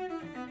seam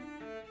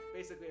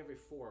basically every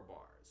 4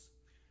 bars.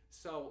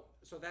 So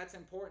that's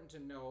important to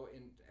know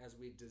as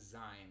we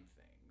design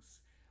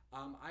things.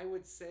 I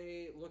would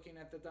say, looking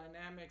at the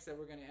dynamics, that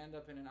we're going to end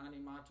up in an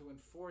animato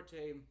and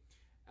forte.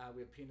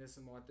 We have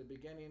pianissimo at the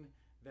beginning,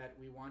 that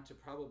we want to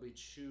probably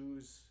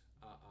choose,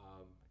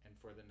 and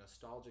for the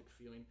nostalgic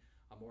feeling,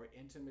 a more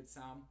intimate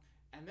sound.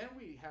 And then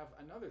we have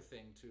another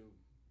thing to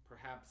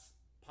perhaps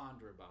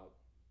ponder about.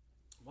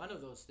 One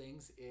of those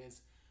things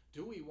is,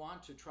 do we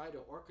want to try to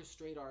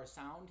orchestrate our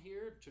sound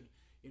here?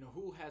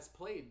 Who has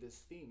played this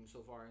theme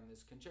so far in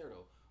this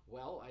concerto?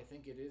 Well, I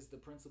think it is the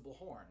principal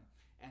horn.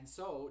 And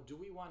so, do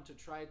we want to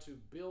try to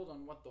build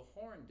on what the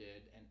horn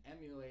did and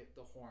emulate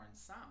the horn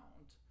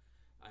sound?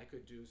 I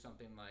could do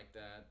something like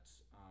that.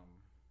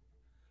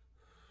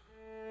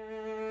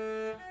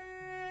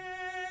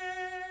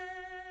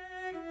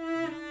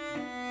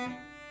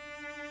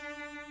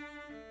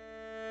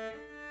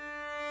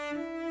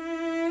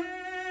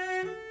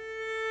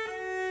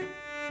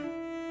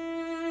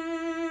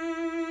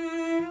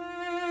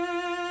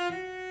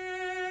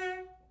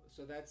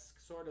 So that's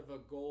sort of a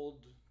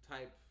gold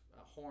type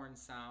horn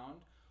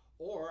sound.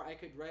 Or I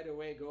could right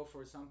away go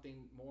for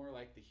something more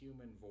like the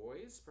human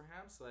voice,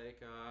 perhaps,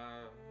 like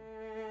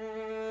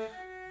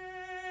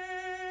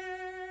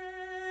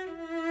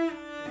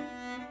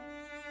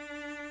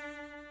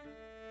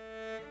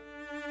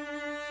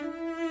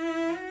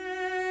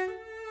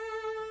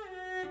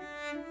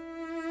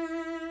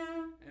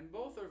and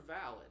both are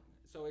valid.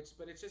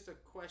 But it's just a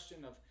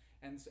question of,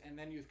 and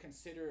then you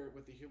consider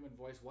with the human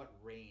voice, what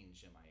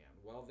range am I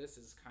in? Well, this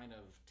is kind of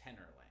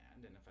tenor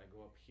land, and if I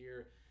go up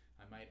here,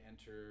 I might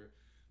enter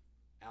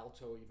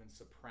alto, even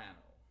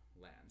soprano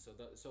land. So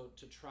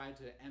to try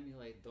to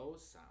emulate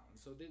those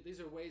sounds. So these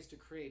are ways to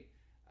create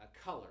a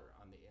color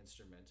on the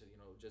instrument,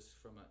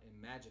 just from an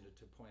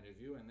imaginative point of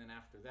view. And then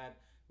after that,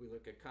 we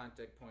look at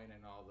contact point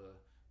and all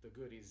the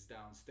goodies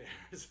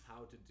downstairs,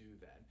 how to do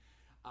that.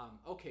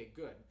 Okay,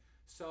 good.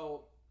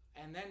 So,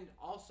 and then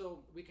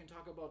also we can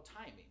talk about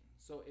timing.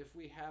 So if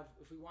we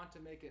want to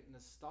make it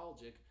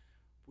nostalgic,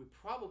 we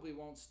probably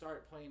won't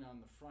start playing on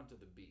the front of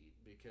the beat,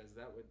 because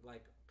that would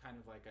kind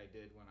of like I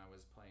did when I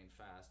was playing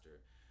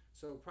faster.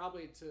 So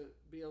probably to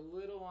be a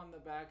little on the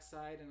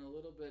backside and a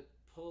little bit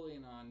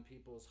pulling on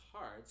people's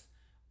hearts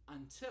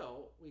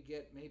until we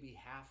get maybe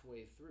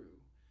halfway through,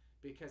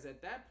 because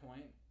at that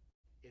point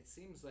it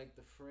seems like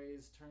the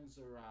phrase turns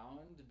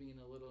around,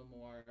 being a little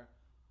more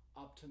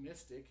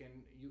optimistic,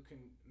 and you can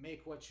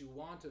make what you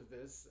want of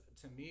this.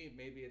 To me,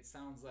 maybe it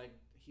sounds like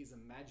he's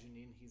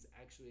imagining he's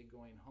actually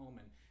going home,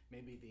 and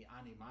maybe the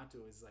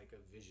animato is like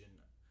a vision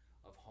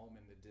of home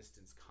in the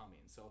distance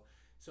coming. So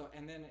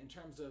and then in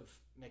terms of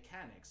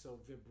mechanics, so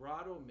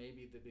vibrato,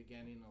 maybe the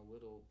beginning a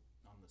little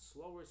on the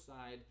slower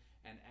side,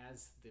 and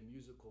as the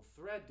musical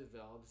thread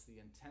develops, the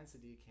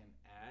intensity can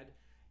add.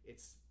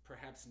 It's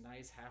perhaps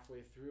nice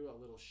halfway through, a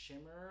little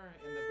shimmer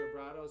in the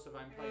vibrato. So if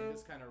I'm playing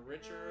this kind of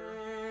richer,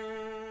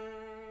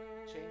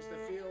 change the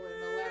feel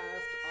in the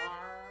left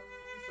arm,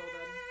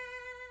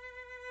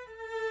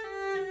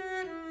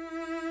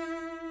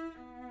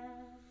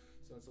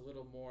 so it's a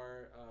little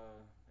more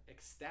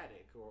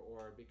ecstatic,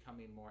 or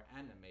becoming more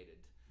animated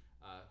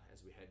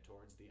as we head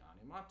towards the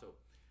animato.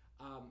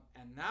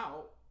 And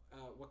now,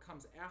 what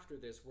comes after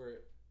this,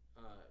 we're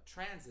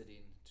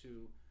transiting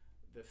to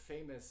the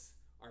famous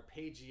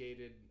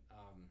arpeggiated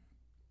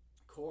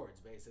chords,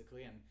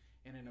 basically, and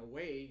in a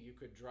way you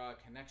could draw a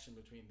connection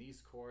between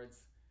these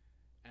chords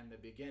and the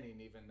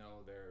beginning, even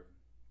though they're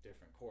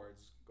different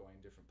chords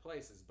going different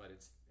places, but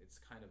it's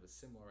kind of a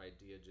similar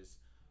idea, just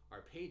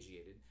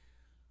arpeggiated.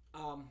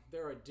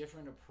 There are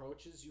different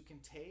approaches you can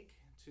take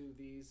to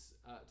these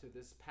to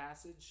this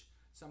passage.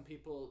 Some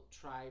people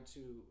try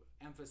to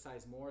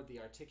emphasize more the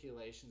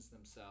articulations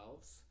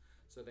themselves,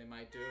 so they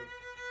might do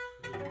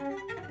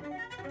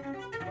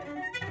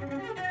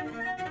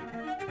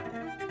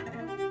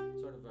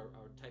sort of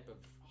a type of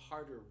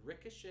harder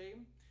ricochet.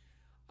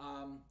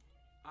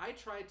 I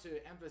try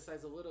to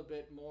emphasize a little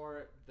bit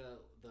more the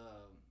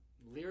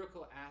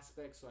lyrical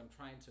aspect, so I'm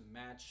trying to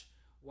match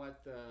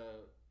what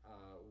the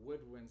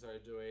woodwinds are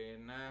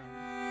doing.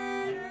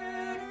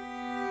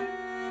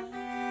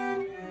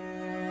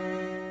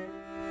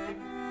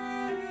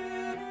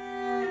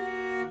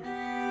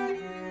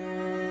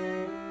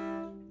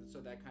 So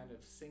that kind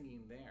of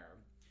singing there.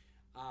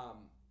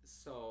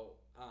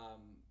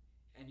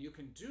 And you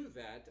can do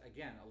that,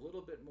 again, a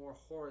little bit more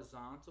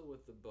horizontal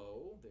with the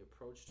bow, the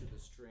approach to the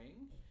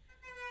string.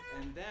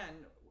 And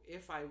then,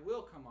 if I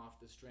will come off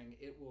the string,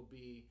 it will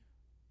be,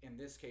 in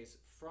this case,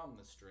 from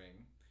the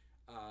string.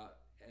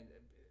 And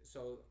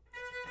so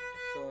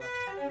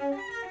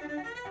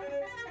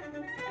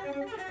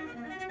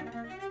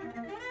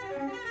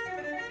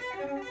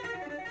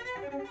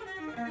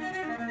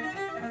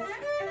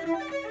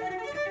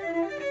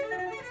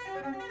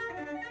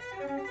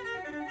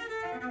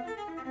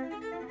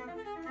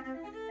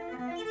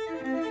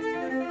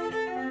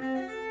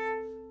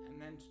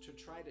to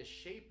try to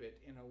shape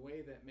it in a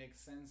way that makes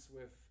sense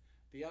with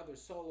the other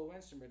solo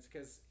instruments,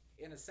 because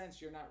in a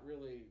sense you're not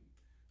really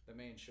the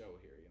main show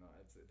here. You know,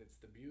 it's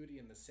the beauty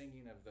and the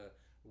singing of the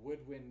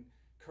woodwind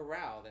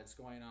chorale that's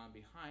going on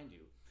behind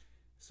you.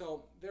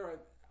 So there are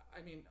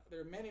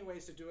many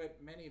ways to do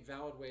it, many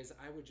valid ways.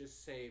 I would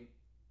just say,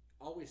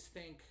 always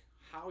think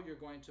how you're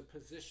going to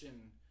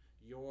position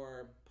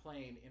your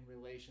playing in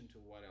relation to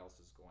what else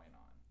is going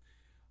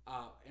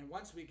on. And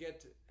once we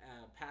get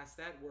past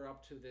that, we're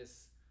up to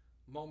this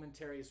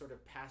momentary sort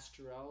of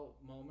pastoral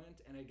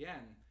moment. And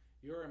again,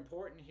 you're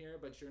important here,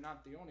 but you're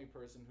not the only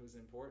person who's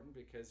important,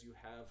 because you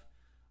have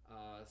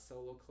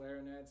solo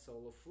clarinet,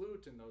 solo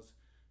flute, and those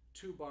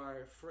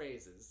two-bar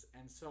phrases.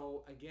 And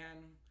so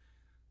again,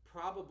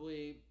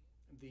 probably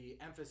the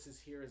emphasis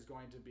here is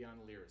going to be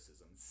on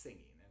lyricism,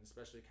 singing, and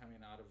especially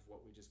coming out of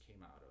what we just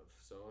came out of.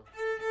 So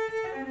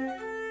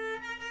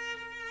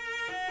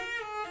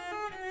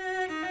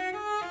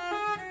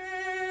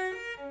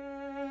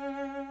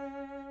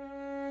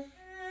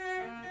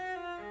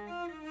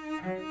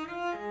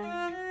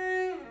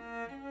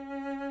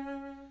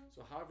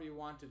however you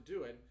want to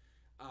do it,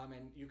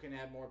 and you can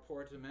add more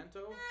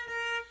portamento.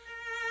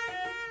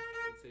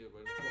 Let's see,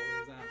 what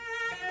was that?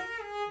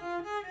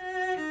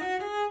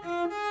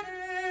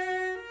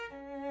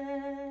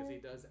 Because he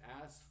does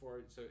ask for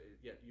it, so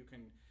yeah, you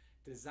can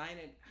design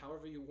it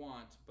however you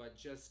want, but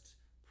just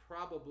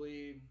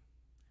probably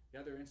the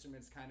other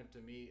instruments kind of,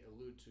 to me,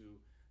 allude to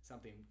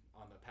something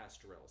on the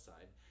pastoral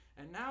side.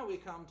 And now we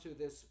come to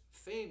this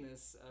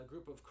famous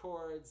group of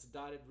chords,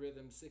 dotted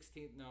rhythm,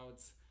 16th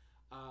notes.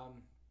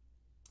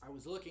 I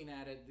was looking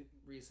at it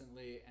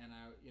recently, and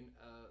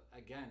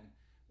again,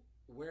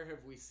 where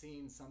have we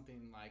seen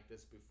something like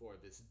this before?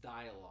 This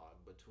dialogue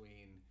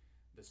between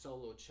the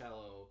solo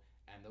cello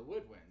and the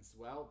woodwinds?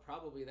 Well,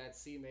 probably that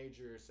C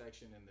major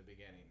section in the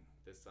beginning.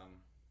 This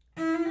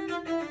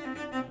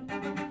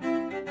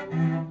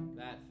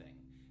that thing,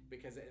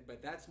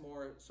 but that's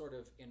more sort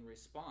of in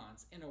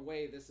response. In a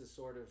way, this is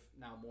sort of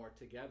now more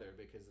together,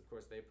 because of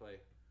course they play.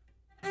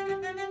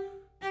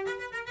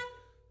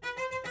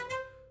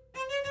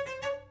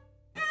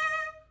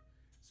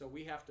 So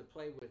we have to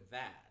play with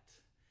that.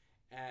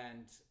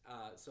 And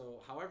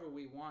so however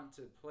we want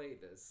to play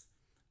this,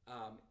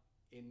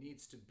 it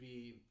needs to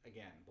be,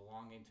 again,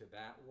 belonging to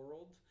that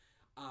world.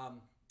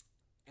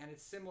 And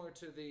it's similar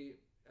to the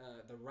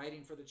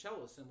writing for the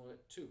cello, similar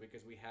too,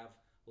 because we have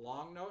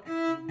long note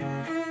and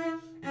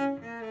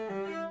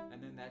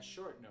then that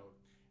short note.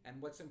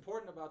 And what's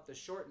important about the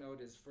short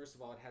note is, first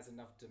of all, it has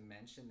enough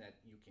dimension that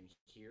you can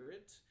hear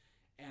it,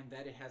 and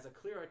that it has a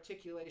clear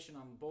articulation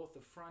on both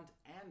the front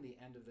and the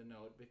end of the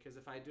note, because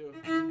if I do,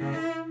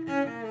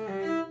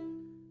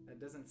 that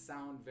doesn't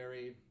sound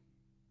very,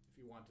 if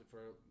you want to,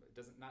 it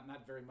doesn't,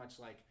 not very much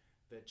like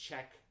the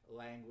Czech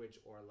language,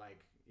 or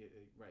like,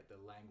 right, the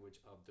language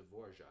of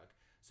Dvořák.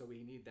 So we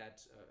need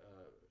that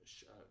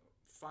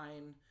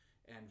fine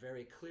and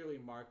very clearly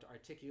marked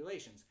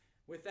articulations.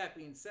 With that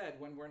being said,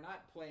 when we're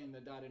not playing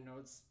the dotted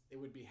notes, it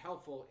would be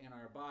helpful in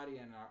our body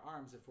and our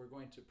arms if we're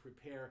going to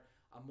prepare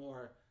a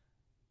more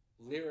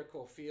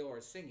lyrical feel or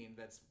singing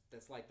that's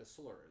like the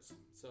slurs.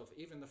 So if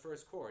even the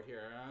first chord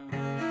here,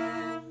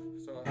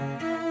 so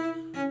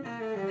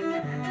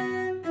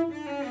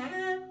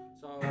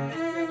we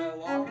have a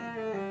long,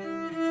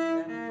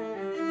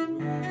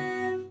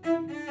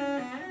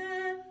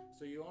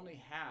 so you only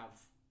have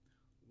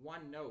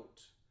one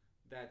note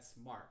that's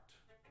marked.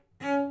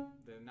 So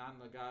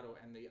non-legato,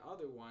 and the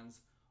other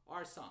ones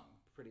are sung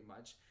pretty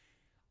much.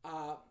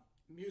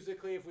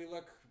 Musically, if we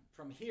look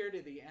from here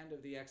to the end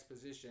of the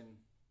exposition,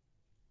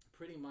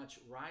 pretty much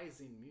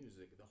rising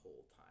music the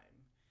whole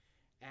time.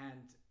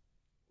 And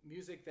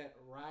music that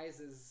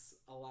rises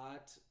a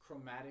lot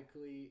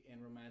chromatically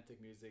in romantic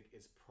music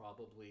is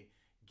probably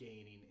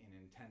gaining in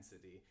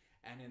intensity.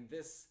 And in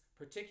this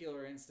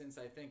particular instance,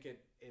 I think a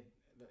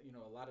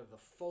lot of the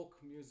folk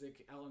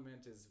music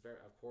element is very,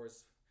 of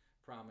course,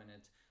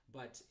 prominent,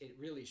 but it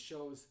really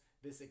shows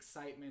this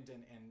excitement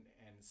and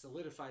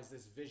solidifies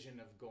this vision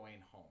of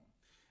going home.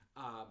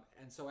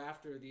 And so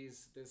after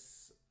this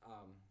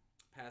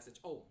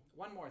passage,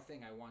 one more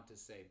thing I want to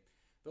say.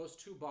 Those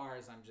two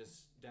bars I'm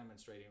just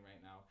demonstrating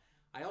right now.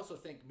 I also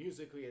think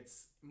musically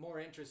it's more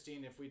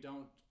interesting if we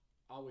don't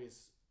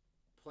always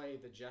play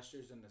the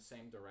gestures in the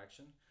same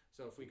direction.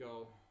 So if we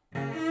go...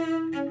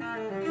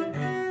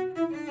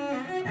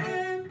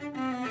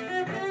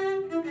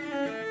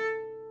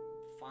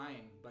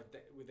 Fine, but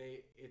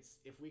it's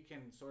if we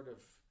can sort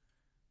of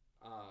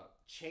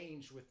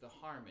change with the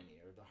harmony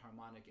or the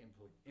harmonic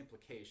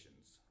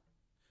implications.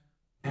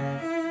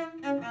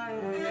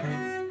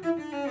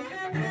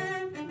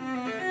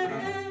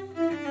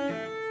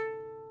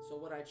 So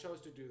what I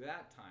chose to do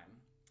that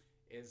time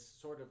is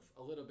sort of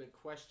a little bit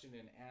question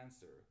and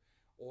answer.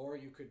 Or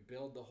you could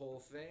build the whole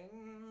thing.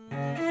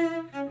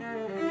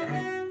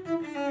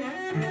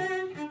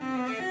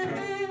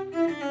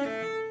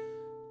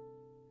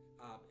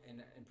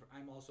 And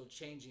I'm also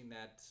changing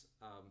that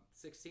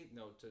 16th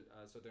note to,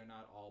 so they're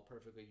not all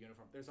perfectly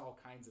uniform. There's all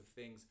kinds of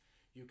things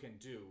you can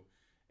do,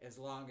 as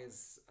long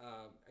as,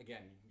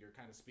 again, you're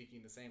kind of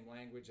speaking the same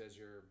language as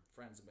your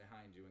friends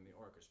behind you in the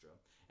orchestra.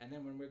 And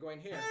then when we're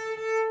going here,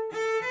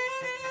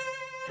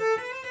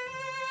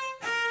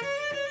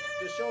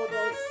 to show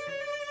those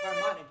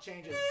harmonic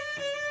changes.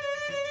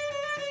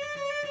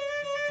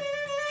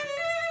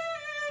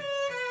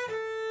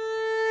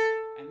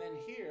 And then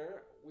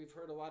here, we've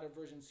heard a lot of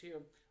versions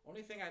here.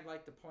 Only thing I'd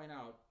like to point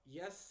out,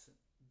 yes,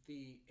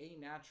 the A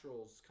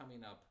naturals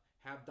coming up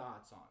have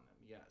dots on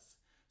them, yes.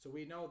 So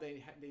we know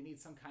they need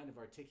some kind of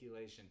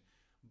articulation.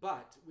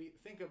 But we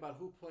think about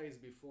who plays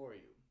before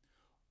you.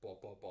 Ba,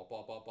 ba, ba,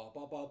 ba, ba, ba,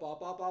 ba, ba, ba,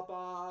 ba, ba,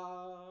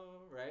 ba,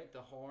 right? The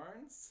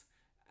horns.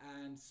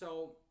 And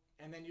so,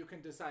 and then you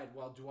can decide,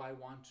 well, do I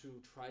want to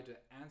try to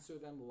answer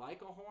them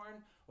like a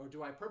horn? Or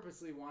do I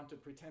purposely want to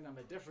pretend I'm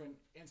a different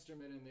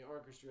instrument in the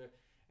orchestra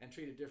and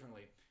treat it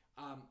differently?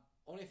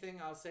 Only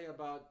thing I'll say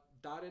about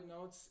dotted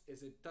notes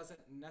is it doesn't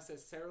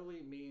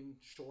necessarily mean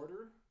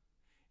shorter.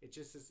 It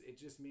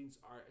just means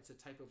it's a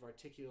type of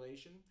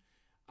articulation.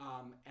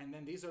 And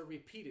then these are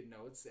repeated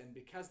notes, and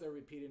because they're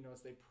repeated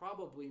notes, they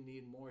probably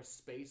need more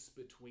space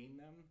between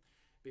them,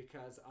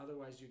 because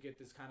otherwise you get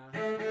this kind of,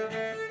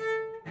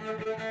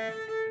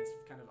 it's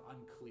kind of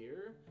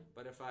unclear.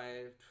 But if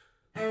I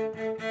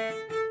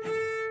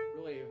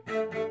really,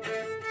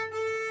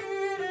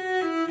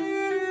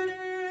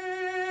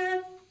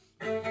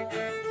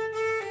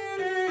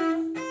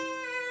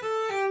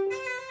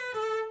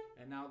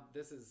 and now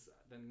this is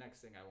the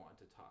next thing I want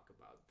to talk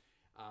about.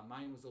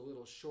 Mine was a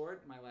little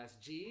short, my last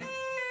G,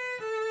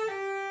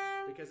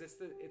 because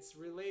it's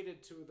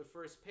related to the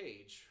first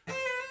page,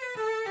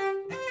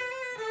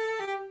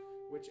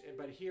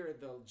 but here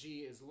the G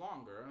is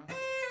longer.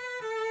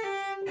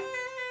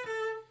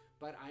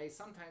 But I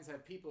sometimes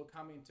have people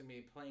coming to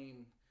me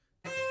playing,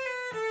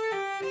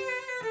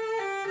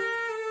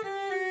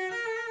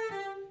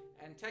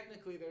 and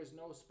technically there's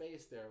no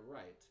space there,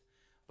 right?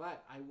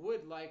 But I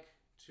would like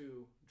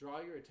to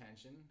draw your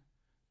attention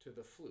to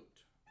the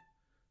flute.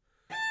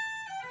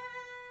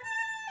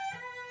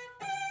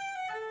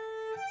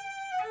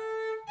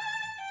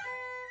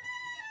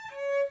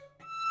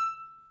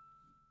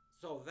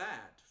 So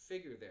that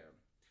figure there,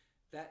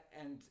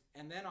 and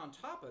then on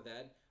top of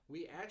that,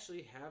 we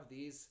actually have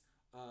these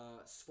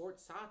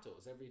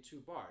sforzatos every 2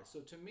 bars. So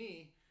to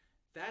me,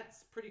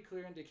 that's pretty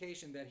clear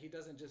indication that he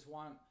doesn't just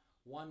want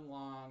one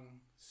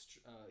long,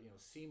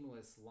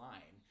 seamless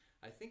line.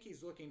 I think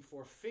he's looking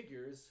for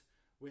figures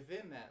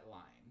within that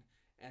line.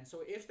 And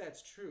so if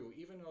that's true,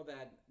 even though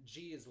that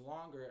G is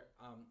longer,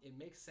 it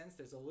makes sense.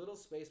 There's a little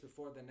space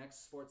before the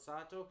next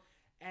sforzato,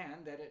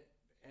 and that it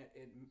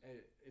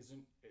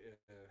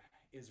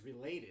is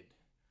related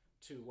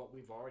to what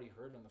we've already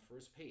heard on the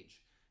first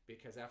page,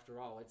 because after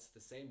all, it's the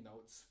same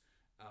notes,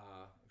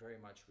 very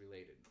much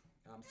related.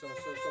 So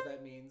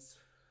that means.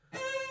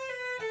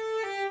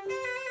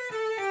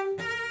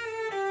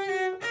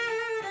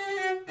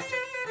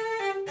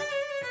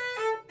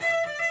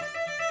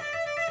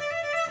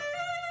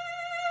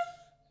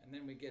 And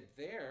then we get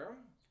there.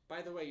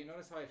 By the way, you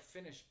notice how I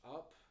finish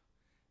up?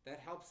 That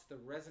helps the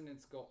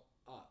resonance go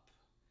up.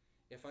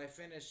 If I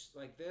finish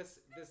like this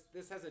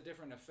has a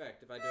different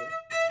effect. If I do,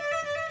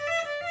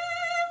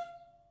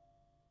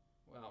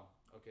 well,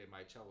 okay,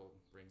 my cello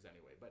rings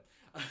anyway.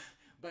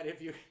 But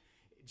if you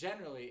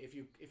generally if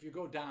you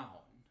go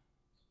down,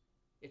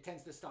 it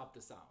tends to stop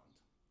the sound.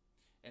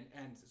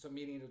 And so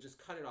meaning it'll just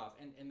cut it off,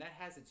 and that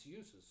has its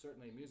uses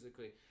certainly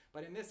musically,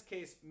 but in this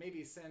case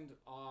maybe send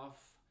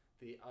off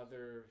the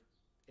other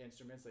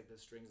instruments like the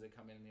strings that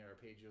come in the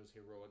arpeggios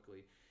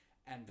heroically,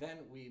 and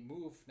then we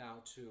move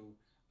now to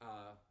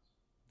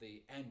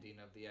the ending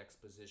of the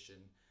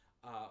exposition.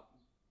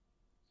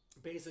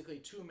 Basically,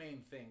 two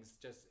main things.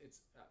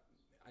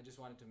 I just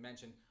wanted to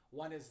mention.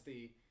 One is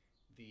the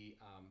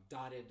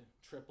dotted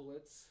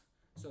triplets,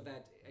 so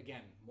that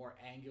again more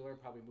angular,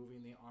 probably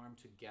moving the arm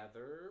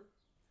together,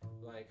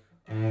 like.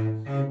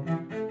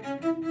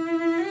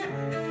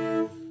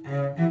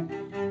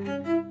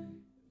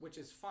 Which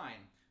is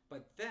fine,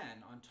 but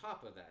then on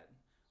top of that,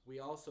 we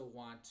also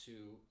want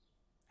to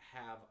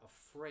have a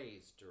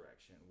phrase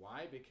direction.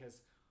 Why?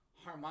 Because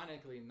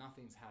harmonically,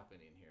 nothing's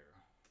happening here.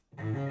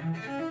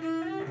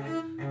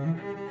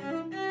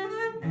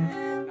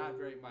 Not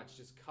very much,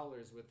 just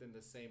colors within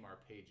the same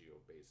arpeggio,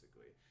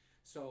 basically.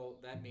 So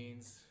that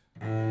means,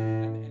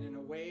 and in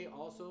a way,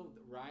 also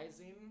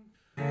rising,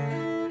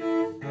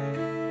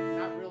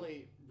 not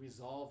really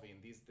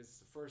resolving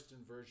this first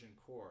inversion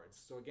chords.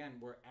 So again,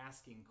 we're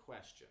asking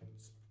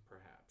questions,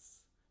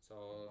 perhaps.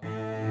 So.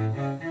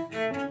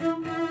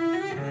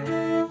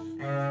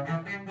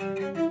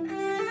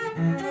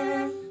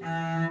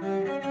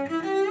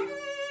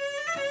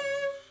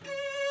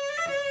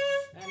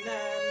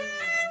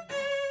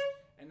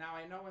 And now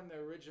I know in the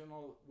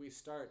original we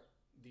start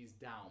these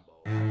down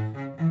bow.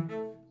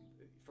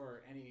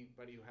 For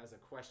anybody who has a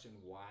question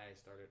why I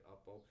started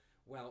up bow,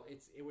 well,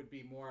 it would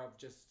be more of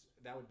just,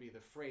 that would be the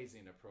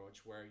phrasing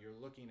approach where you're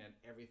looking at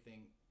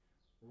everything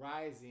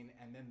rising,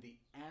 and then the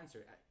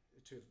answer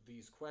to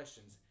these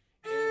questions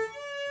is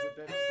with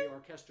the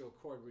orchestral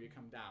chord where you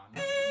come down.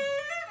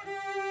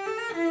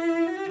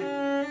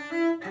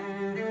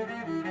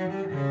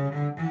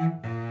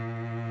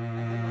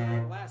 And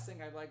then the last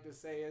thing I'd like to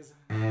say is,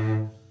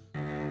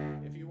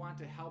 if you want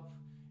to help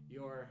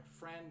your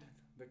friend,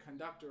 the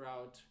conductor,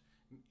 out,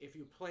 if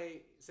you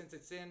play, since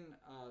it's in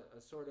a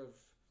sort of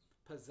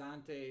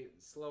pesante,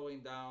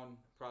 slowing down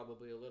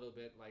probably a little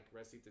bit like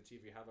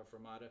recitative, you have a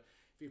fermata.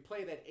 If you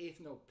play that eighth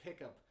note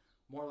pickup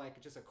more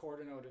like just a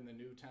quarter note in the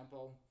new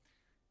tempo,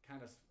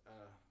 kind of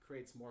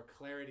creates more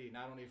clarity,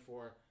 not only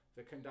for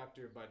the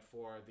conductor, but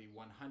for the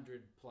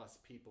 100 plus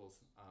people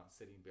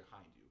sitting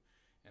behind you.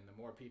 And the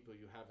more people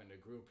you have in a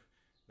group,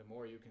 the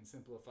more you can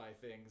simplify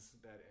things,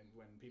 and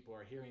when people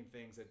are hearing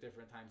things at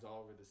different times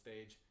all over the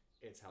stage,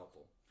 it's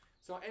helpful.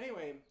 So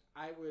anyway,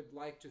 I would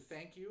like to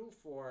thank you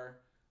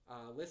for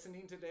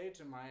listening today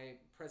to my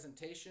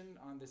presentation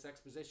on this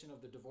exposition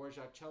of the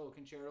Dvořák Cello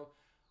Concerto.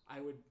 I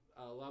would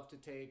love to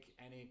take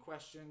any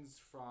questions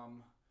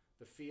from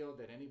the field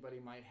that anybody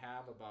might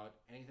have about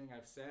anything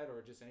I've said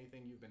or just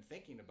anything you've been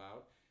thinking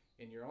about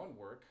in your own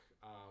work.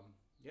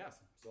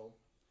 Yes, so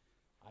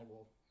I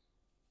will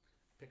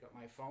pick up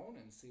my phone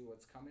and see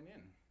what's coming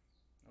in.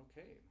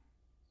 Okay.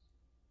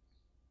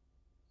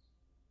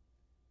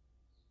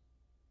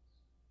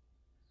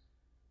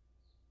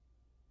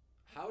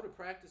 How to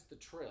practice the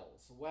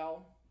trills?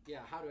 Well,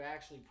 yeah, how to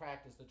actually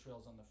practice the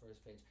trills on the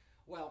first page.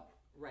 Well,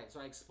 right,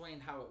 so I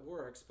explained how it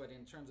works, but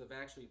in terms of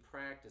actually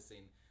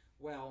practicing,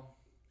 well,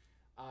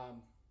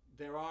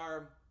 there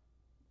are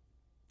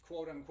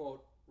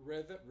quote-unquote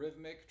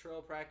rhythmic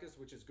trill practice,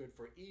 which is good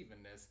for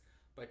evenness,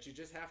 but you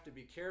just have to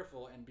be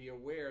careful and be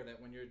aware that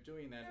when you're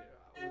doing that,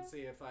 let's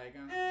see if I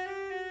can,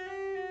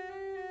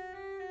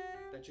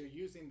 that you're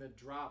using the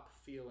drop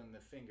feel in the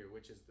finger,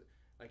 which is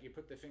like you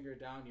put the finger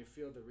down, you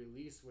feel the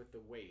release with the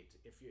weight.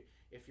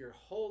 If you're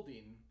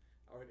holding,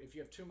 or if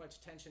you have too much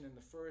tension in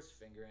the first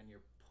finger and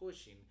you're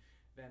pushing,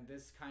 then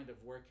this kind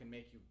of work can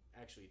make you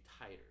actually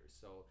tighter.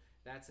 So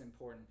that's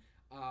important.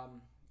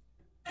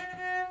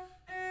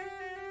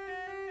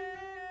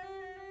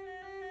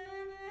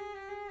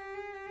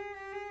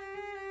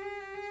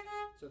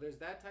 So there's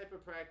that type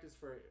of practice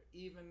for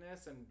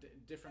evenness and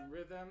different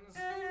rhythms.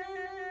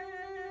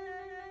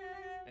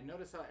 And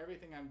notice how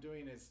everything I'm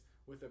doing is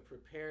with a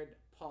prepared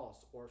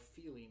pulse or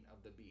feeling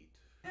of the beat.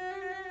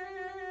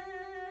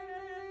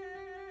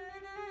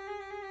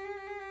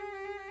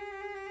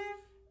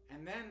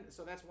 And then,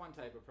 so that's one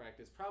type of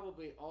practice.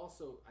 Probably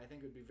also, I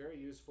think it would be very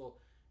useful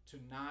to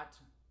not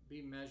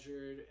be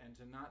measured and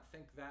to not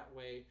think that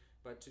way,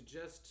 but to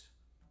just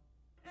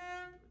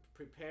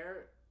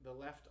prepare the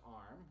left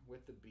arm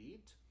with the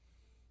beat,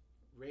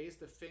 raise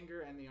the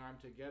finger and the arm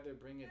together,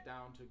 bring it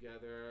down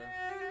together,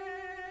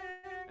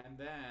 and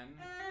then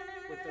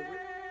with the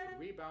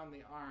rebound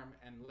the arm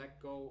and let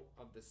go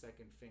of the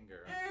second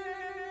finger.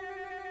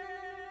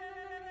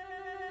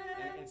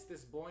 And it's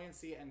this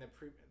buoyancy and the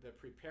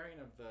preparing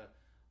of the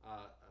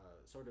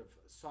sort of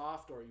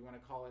soft, or you want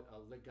to call it a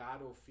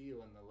legato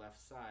feel in the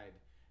left side,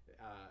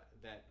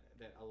 that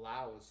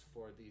allows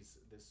for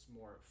this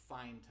more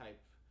fine type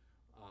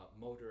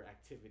motor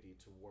activity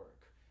to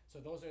work. So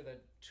those are the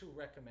two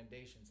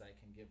recommendations I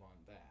can give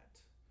on that.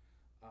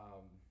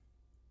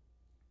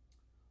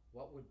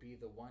 What would be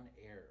the one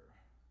error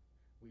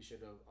we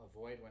should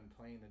avoid when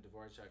playing the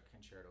Dvořák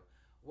concerto?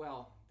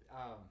 Well,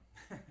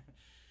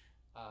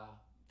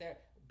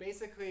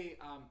 basically,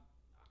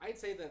 I'd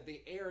say that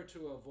the error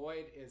to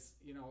avoid is,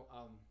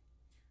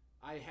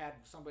 I had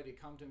somebody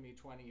come to me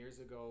 20 years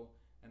ago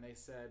and they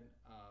said,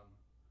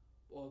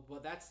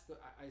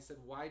 I said,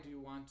 why do you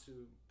want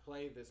to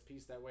play this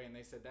piece that way? And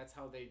they said, that's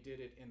how they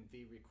did it in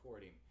the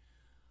recording.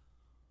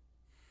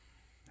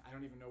 I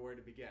don't even know where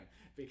to begin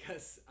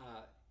because,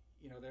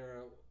 there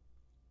are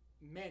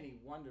many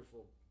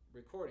wonderful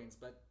recordings,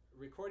 but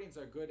recordings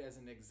are good as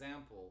an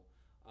example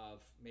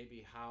of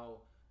maybe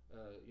how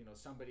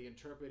somebody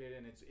interpreted,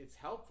 and it's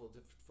helpful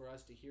for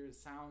us to hear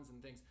sounds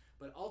and things.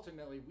 But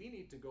ultimately, we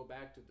need to go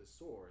back to the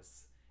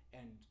source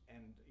and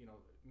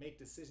make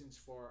decisions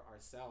for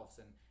ourselves.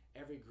 And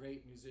every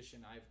great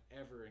musician I've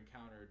ever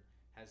encountered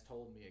has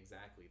told me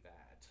exactly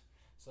that.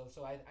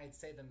 So I'd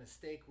say the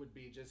mistake would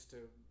be just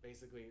to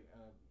basically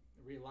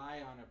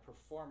rely on a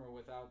performer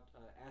without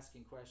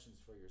asking questions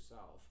for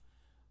yourself.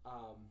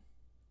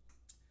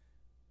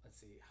 Let's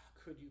see.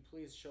 Could you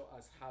please show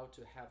us how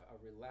to have a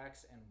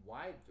relaxed and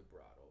wide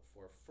vibrato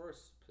for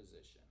first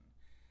position?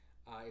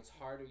 It's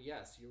harder.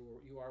 Yes,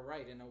 you are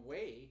right. In a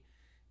way,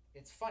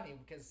 it's funny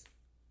because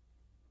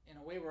in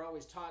a way we're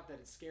always taught that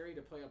it's scary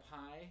to play up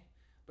high,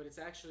 but it's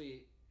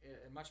actually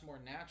much more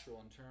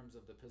natural in terms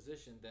of the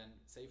position than,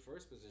 say,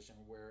 first position,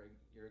 where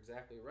you're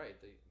exactly right.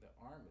 The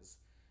arm is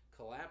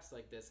collapsed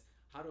like this.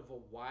 How to have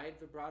a wide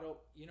vibrato?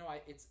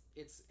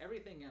 It's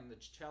everything on the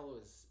cello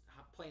is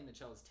playing the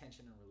cello is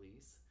tension and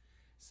release.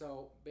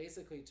 So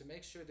basically, to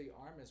make sure the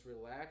arm is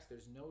relaxed,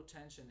 there's no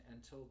tension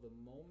until the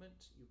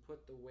moment you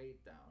put the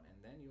weight down,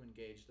 and then you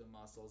engage the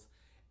muscles.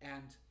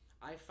 And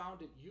I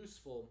found it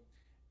useful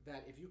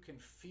that if you can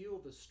feel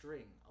the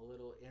string a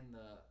little in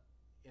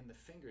the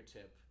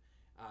fingertip,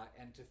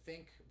 and to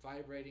think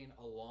vibrating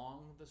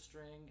along the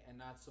string and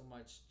not so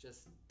much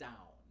just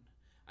down.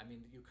 I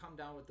mean, you come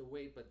down with the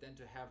weight, but then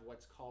to have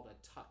what's called a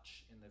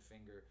touch in the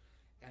finger,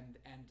 and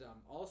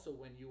also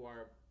when you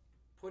are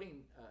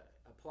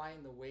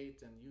applying the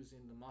weight and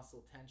using the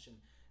muscle tension,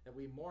 that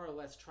we more or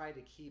less try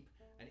to keep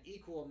an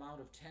equal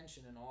amount of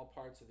tension in all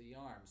parts of the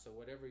arm. So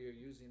whatever you're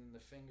using in the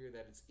finger,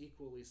 that it's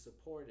equally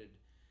supported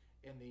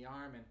in the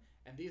arm.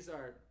 And this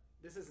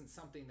isn't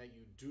something that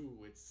you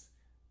do. It's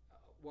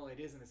well, it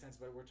is in a sense,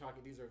 but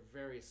these are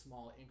very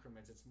small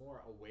increments. It's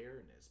more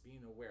awareness,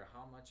 being aware.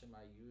 How much am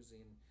I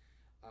using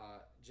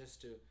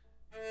just to...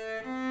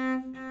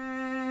 And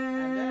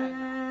then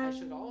I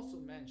should also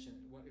mention,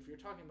 if you're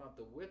talking about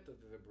the width of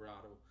the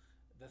vibrato,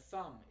 the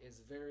thumb is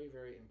very,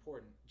 very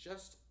important.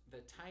 Just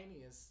the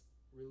tiniest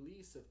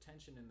release of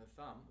tension in the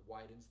thumb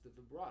widens the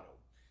vibrato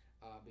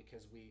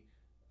because we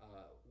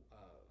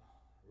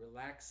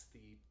relax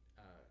the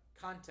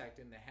contact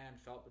in the hand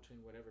felt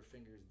between whatever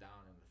finger is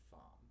down in the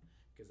thumb,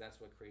 because that's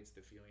what creates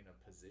the feeling of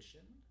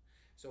position.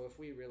 So if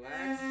we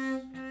relax,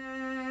 and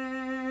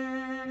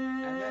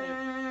then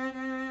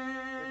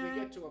if we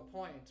get to a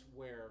point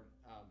where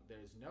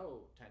there's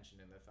no tension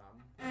in the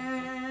thumb,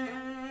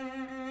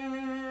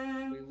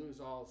 we lose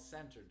all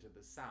center to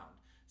the sound.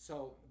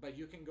 So, but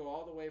you can go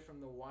all the way from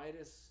the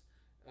widest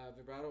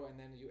vibrato, and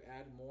then you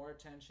add more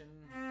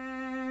tension,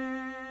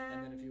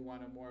 and then if you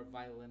want a more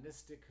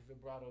violinistic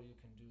vibrato, you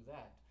can do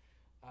that.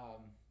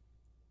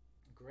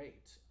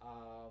 Great.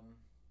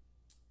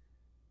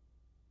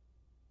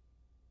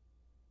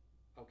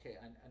 Okay,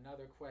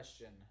 another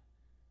question.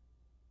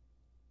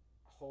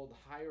 Hold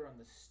higher on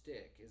the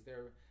stick. Is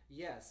there...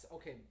 Yes,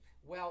 okay.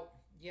 Well,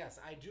 yes,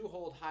 I do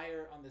hold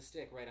higher on the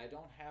stick, right? I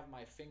don't have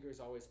my fingers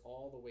always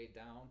all the way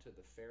down to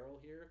the ferrule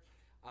here.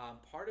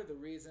 Part of the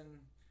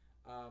reason...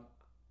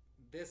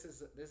 This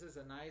is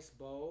a nice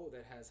bow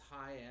that has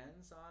high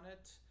ends on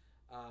it.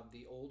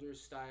 The older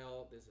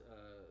style is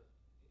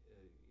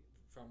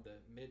from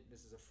the mid.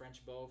 This is a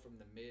French bow from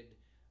the mid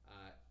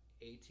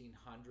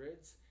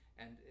 1800s,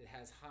 and it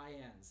has high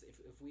ends.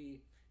 If you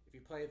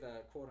play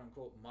the quote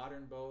unquote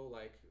modern bow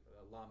like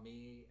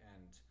Lamy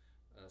and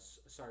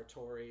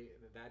Sartori,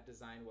 that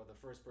design, well, the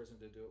first person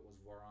to do it was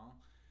Voiron.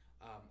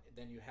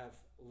 Then you have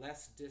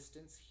less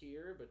distance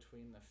here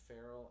between the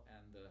ferrule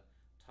and the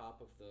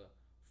top of the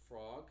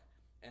frog.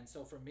 And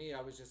so for me,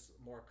 I was just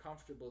more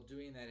comfortable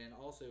doing that, and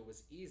also it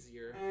was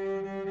easier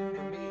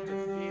for me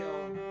to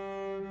feel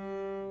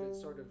the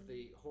sort of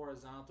the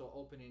horizontal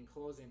opening,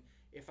 closing.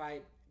 If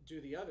I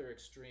do the other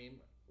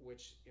extreme,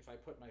 which if I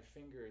put my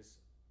fingers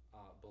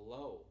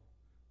below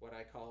what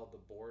I call the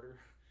border,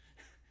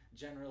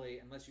 generally,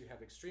 unless you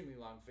have extremely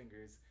long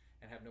fingers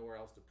and have nowhere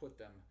else to put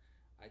them,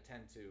 I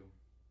tend to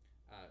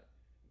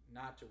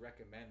not to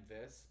recommend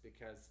this,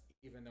 because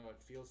even though it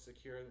feels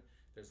secure,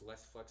 there's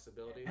less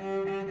flexibility,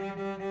 and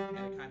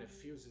it kind of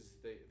fuses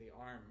the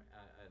arm,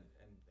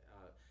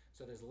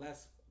 so there's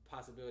less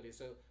possibility.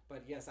 So,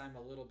 but yes, I'm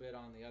a little bit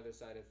on the other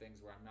side of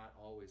things, where I'm not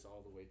always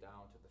all the way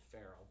down to the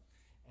ferrule,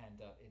 and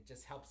it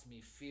just helps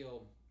me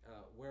feel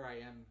where I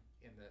am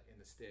in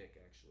the stick.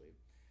 Actually,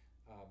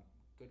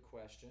 good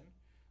question.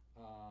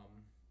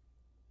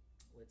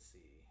 Let's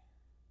see.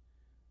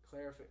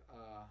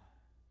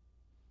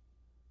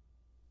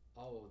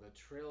 Oh, the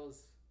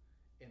trills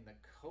in the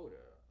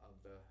coda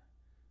of the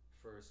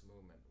first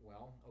movement.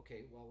 Well,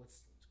 okay, well,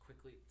 let's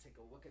quickly take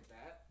a look at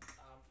that.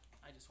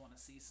 I just want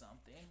to see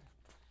something.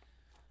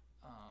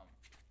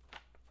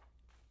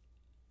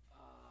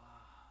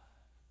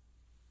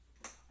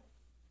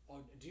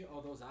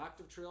 Those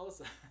octave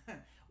trills?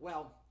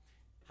 Well,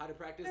 how to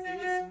practice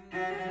these?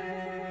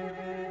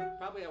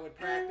 Probably I would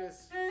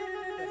practice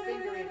the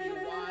fingering you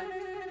want,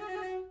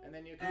 and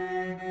then you can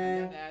and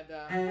then add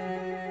the.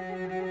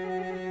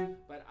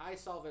 But I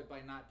solve it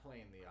by not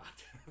playing the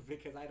octave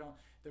because I don't.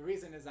 The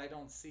reason is I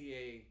don't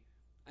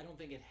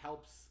think it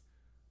helps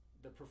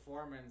the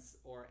performance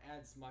or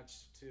adds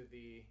much to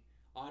the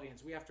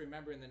audience. We have to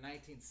remember in the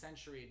 19th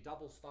century,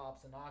 double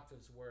stops and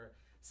octaves were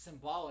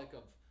symbolic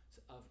of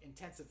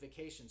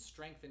intensification,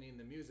 strengthening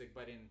the music,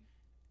 but in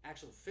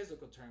actual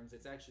physical terms,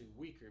 it's actually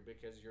weaker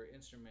because your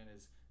instrument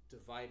is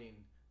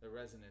dividing the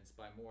resonance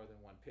by more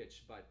than one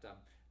pitch. But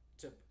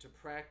to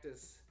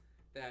practice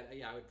that,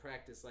 I would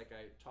practice like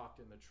I talked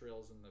in the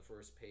trills in the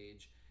first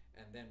page,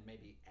 and then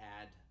maybe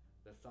add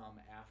the thumb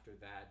after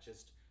that,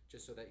 just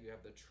so that you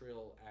have the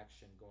trill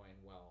action going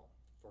well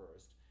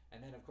first.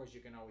 And then, of course,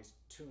 you can always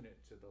tune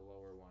it to the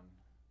lower one.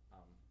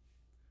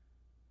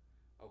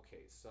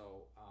 Okay,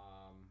 so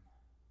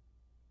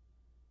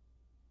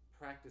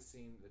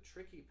practicing the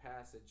tricky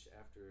passage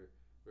after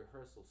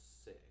rehearsal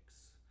 6.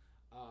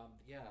 I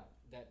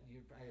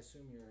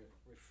assume you're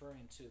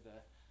referring to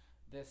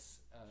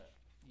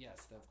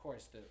of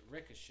course, the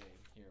ricochet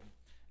here.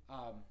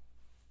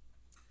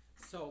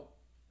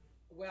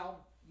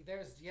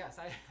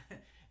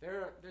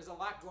 There's a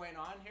lot going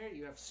on here.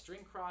 You have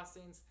string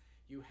crossings,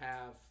 you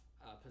have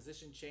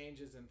position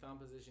changes and thumb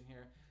position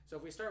here. So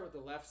if we start with the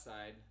left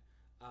side,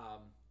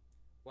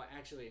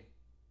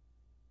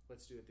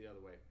 let's do it the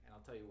other way, and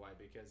I'll tell you why.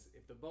 Because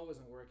if the bow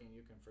isn't working,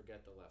 you can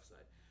forget the left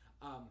side.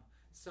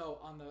 So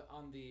on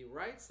the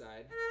right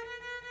side,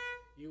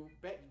 you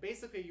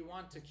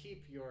want to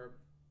keep your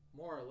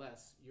more or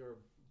less your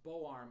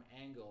bow arm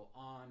angle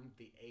on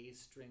the A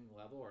string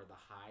level or the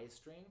high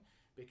string,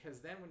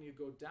 because then when you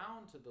go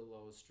down to the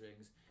low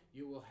strings,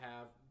 you will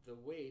have the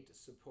weight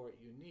support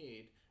you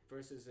need.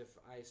 Versus if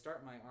I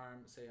start my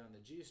arm, say, on the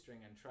G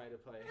string and try to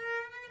play,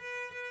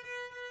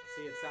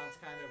 see, it sounds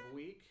kind of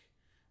weak.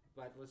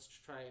 But let's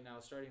try now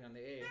starting on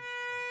the A.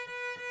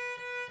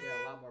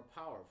 Yeah, a lot more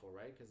powerful,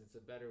 right? Because it's a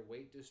better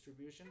weight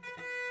distribution.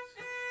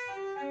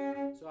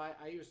 So I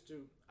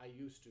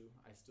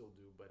still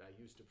do, but I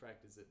used to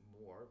practice it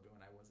more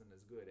when I wasn't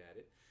as good at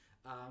it.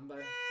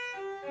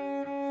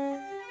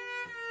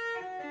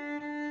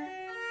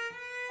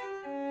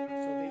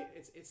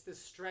 It's this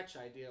stretch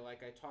idea,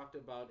 like I talked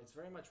about. It's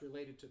very much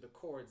related to the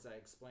chords I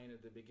explained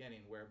at the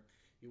beginning, where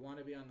you want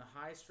to be on the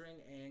high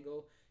string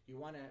angle. You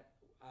want to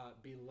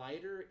be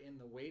lighter in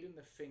the weight in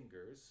the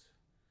fingers,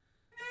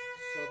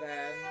 so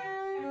that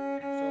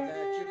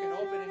you can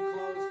open and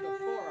close the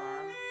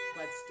forearm,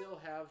 but still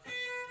have.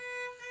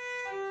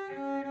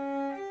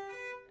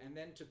 And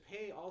then to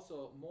pay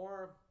also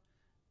more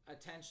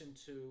attention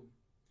to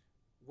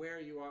where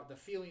you are, the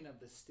feeling of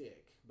the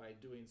stick by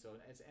doing so.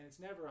 And it's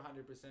never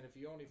 100%. If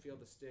you only feel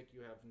the stick,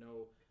 you have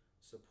no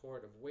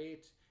support of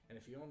weight. And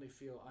if you only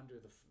feel under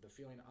the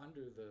feeling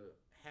under the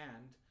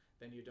hand,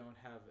 then you don't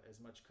have as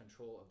much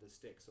control of the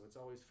stick. So it's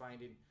always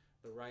finding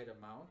the right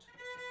amount.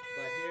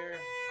 But here,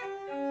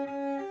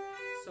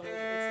 so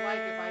it's like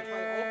if I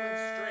play open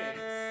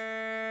strings,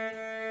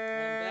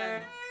 and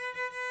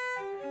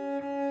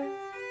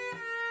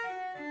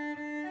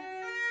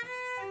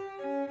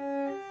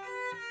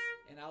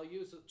then I'll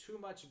use too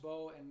much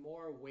bow and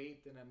more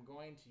weight than I'm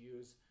going to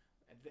use.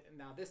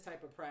 Now this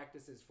type of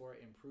practice is for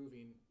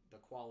improving the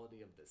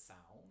quality of the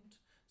sound.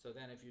 So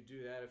then if you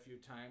do that a few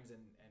times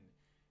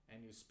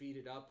and you speed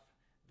it up,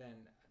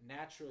 then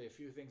naturally a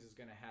few things is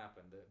going to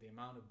happen. The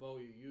amount of bow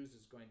you use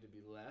is going to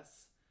be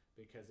less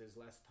because there's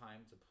less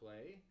time to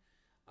play.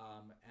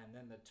 And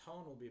then the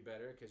tone will be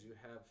better because you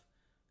have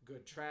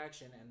good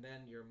traction, and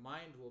then your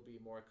mind will be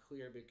more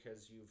clear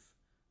because you've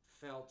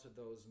felt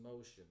those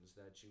motions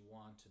that you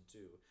want to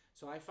do.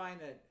 So I find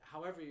that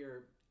however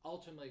you're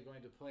ultimately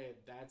going to play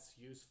it, that's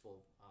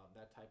useful,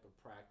 that type of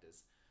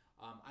practice.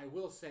 I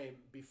will say,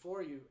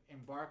 before you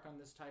embark on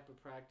this type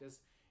of practice,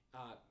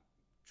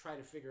 try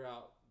to figure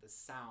out the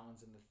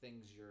sounds and the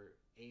things you're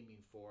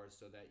aiming for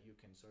so that you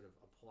can sort of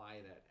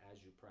apply that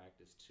as you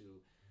practice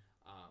too.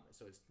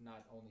 So it's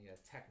not only a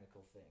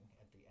technical thing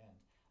at the end.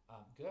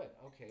 Good,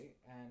 okay,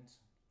 and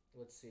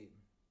let's see.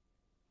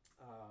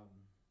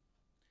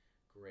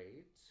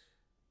 Great.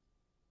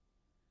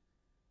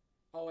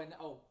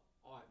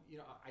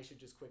 I should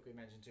just quickly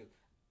mention too,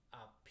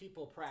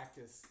 people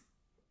practice,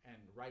 and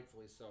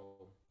rightfully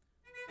so,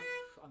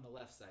 on the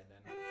left side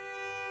then.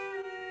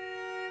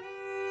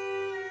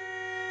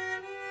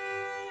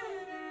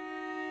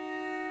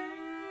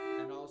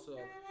 And also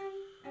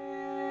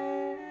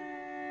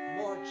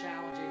more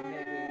challenging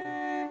maybe.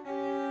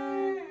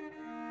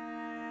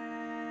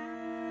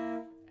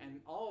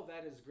 And all of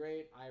that is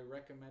great. I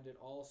recommend it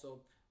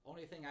also.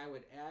 Only thing I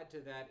would add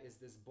to that is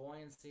this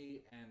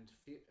buoyancy and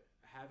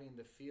having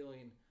the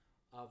feeling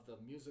of the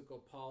musical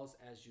pulse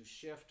as you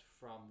shift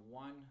from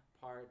one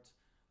part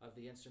of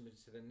the instrument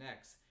to the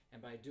next.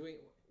 And by doing,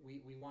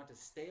 we want to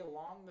stay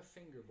along the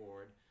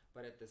fingerboard,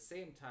 but at the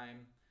same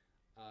time,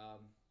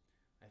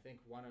 I think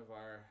one of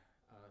our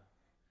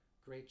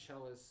great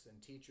cellists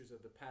and teachers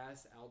of the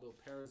past, Aldo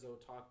Perazzo,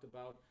 talked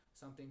about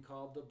something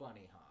called the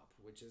bunny hop,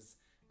 which is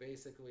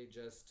basically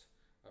just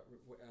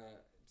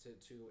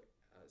to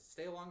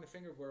stay along the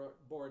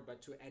fingerboard,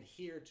 but to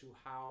adhere to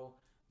how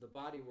the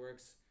body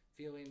works,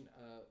 feeling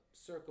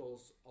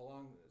circles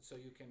along so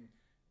you can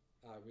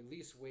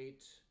release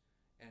weight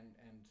and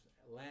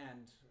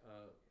land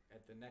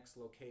at the next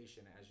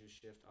location as you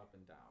shift up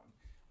and down.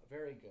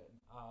 Very good.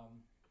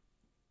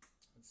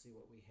 Let's see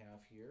what we have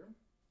here.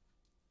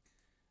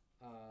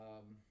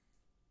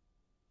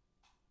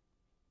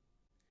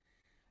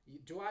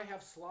 Do I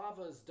have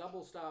Slava's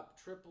double stop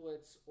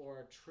triplets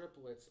or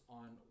triplets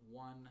on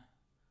one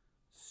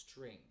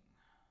string?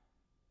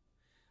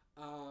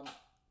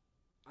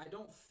 I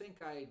don't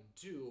think I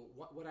do.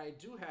 What I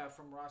do have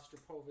from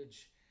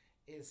Rostropovich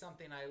is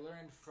something I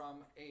learned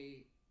from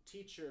a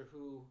teacher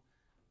who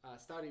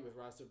studied with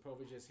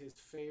Rostropovich, is his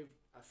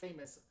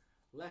famous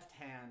left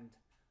hand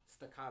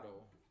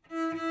staccato.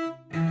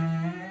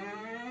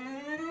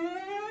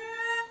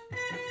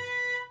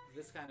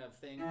 This kind of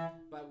thing.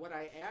 But what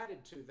I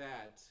added to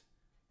that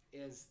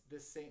is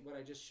this same, what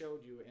I just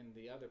showed you in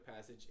the other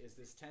passage, is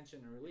this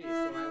tension and release.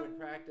 So I would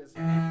practice,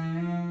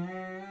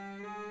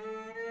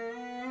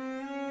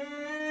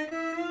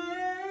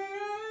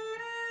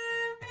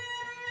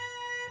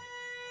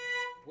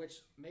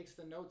 which makes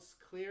the notes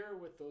clear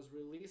with those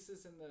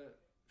releases in the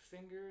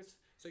fingers.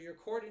 So you're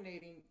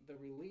coordinating the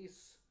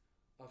release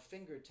of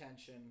finger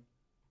tension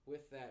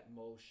with that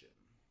motion.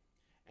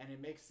 And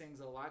it makes things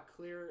a lot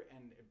clearer,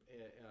 and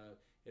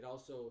it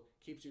also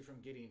keeps you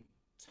from getting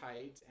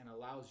tight and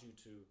allows you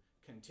to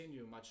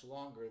continue much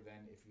longer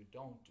than if you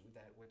don't do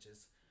that, which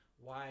is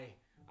why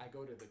I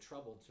go to the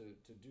trouble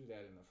to do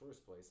that in the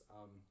first place.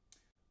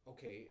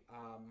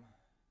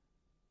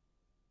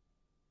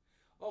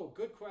 Oh,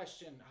 good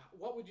question.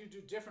 What would you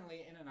do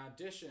differently in an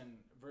audition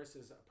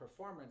versus a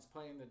performance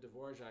playing the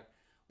Dvořák?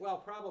 Well,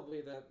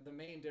 probably the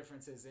main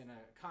difference is in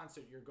a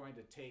concert you're going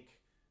to take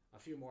a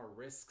few more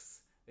risks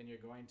than you're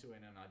going to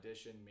in an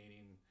audition,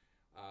 meaning,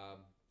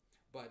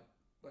 but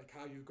like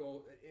how you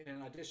go in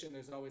an audition,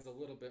 there's always a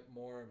little bit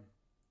more,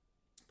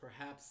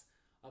 perhaps,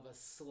 of a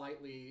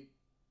slightly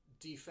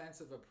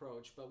defensive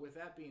approach. But with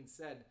that being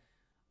said,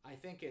 I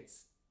think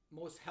it's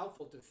most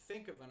helpful to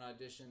think of an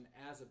audition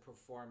as a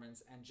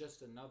performance and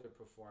just another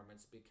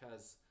performance,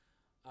 because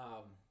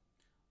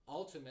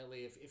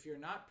ultimately, if you're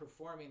not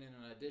performing in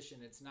an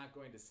audition, it's not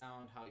going to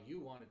sound how you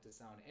want it to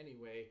sound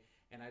anyway,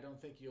 and I don't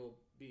think you'll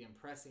be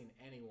impressing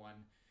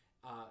anyone.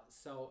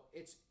 So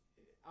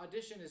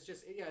audition is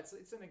just,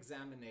 it's an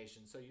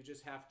examination, so you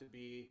just have to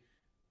be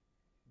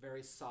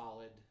very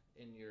solid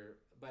in your,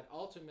 but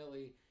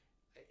ultimately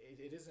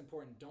it is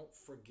important, don't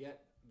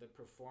forget the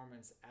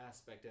performance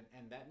aspect,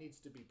 and that needs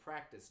to be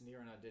practiced near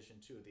an audition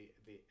too,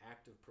 the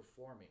act of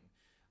performing.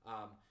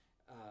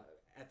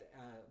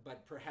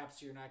 But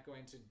perhaps you're not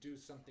going to do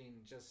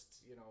something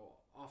just,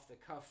 off the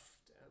cuff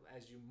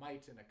as you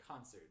might in a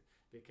concert,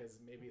 because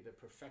maybe the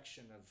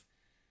perfection of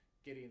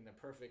getting the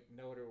perfect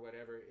note or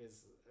whatever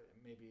is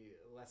maybe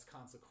less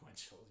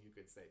consequential, you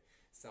could say.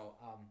 So,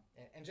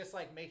 and just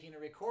like making a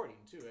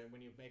recording too, and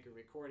when you make a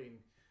recording,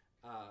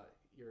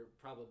 you're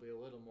probably a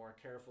little more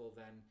careful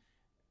than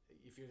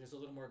if there's a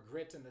little more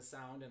grit in the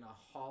sound in a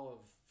hall of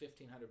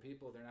 1,500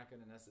 people, they're not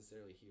going to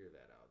necessarily hear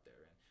that out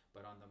there.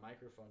 But on the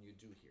microphone, you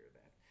do hear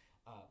that.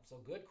 So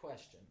good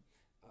question.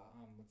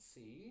 Let's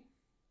see.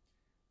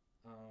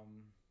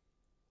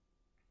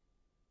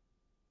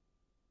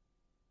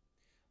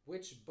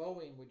 Which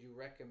bowing would you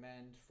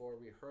recommend for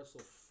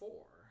rehearsal 4?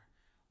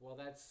 Well,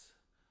 that's,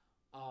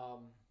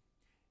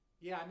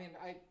 yeah, I mean,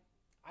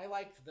 I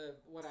liked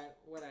what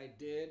I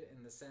did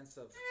in the sense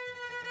of,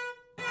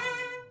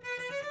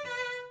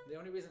 the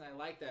only reason I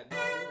like that,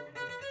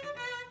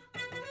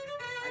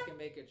 I can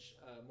make it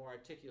more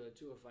articulate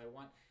too if I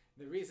want.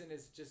 The reason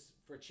is just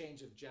for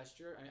change of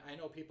gesture. I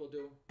know people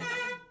do,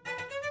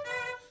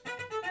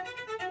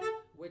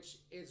 which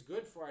is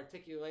good for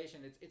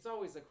articulation. It's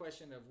always a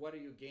question of what are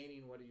you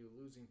gaining, what are you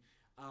losing.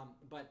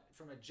 But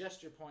from a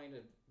gesture point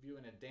of view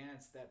in a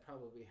dance, that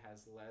probably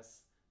has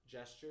less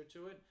gesture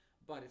to it.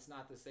 But it's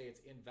not to say it's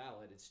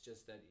invalid. It's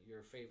just that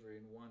you're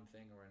favoring one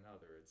thing or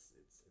another.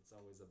 It's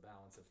always a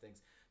balance of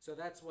things. So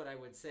that's what I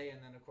would say.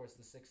 And then of course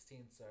the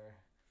 16ths are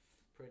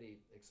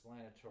pretty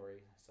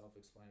explanatory,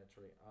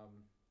 self-explanatory.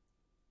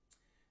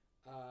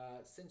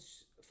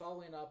 Since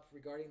following up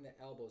regarding the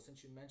elbow,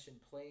 since you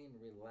mentioned playing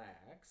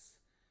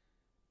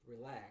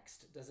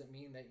relaxed, does it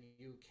mean that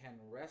you can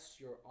rest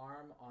your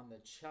arm on the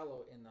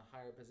cello in the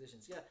higher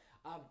positions? Yeah,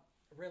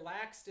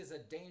 relaxed is a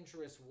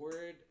dangerous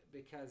word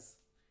because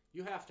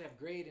you have to have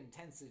great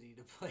intensity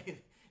to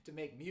play, to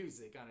make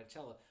music on a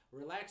cello.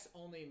 Relaxed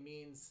only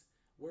means,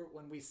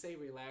 when we say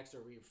relaxed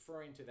or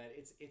referring to that,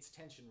 it's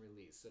tension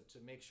release. So to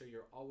make sure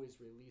you're always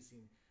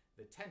releasing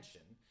the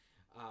tension,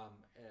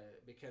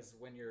 because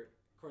when you're,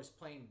 of course,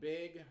 playing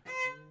big,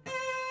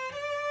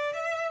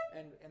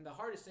 And the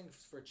hardest thing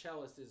for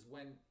cellists is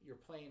when you're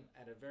playing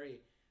at a very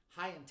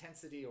high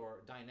intensity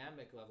or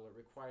dynamic level, it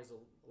requires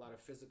a lot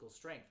of physical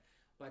strength.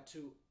 But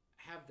to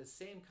have the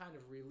same kind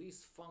of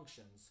release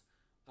functions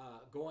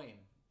going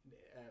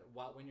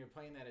while when you're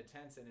playing that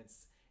intense, and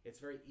it's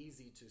very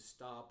easy to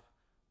stop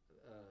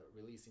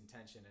releasing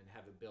tension and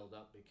have it build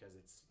up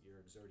because you're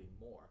exerting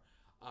more.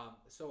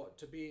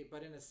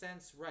 But in a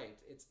sense, right,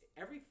 it's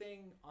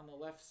everything on the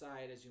left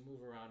side as you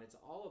move around. It's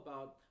all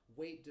about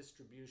weight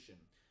distribution.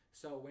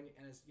 So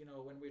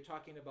when we're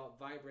talking about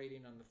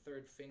vibrating on the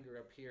third finger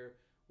up here,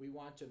 we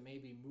want to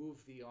maybe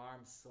move the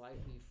arm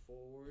slightly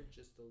forward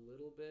just a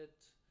little bit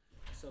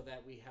so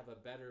that we have a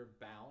better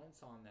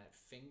balance on that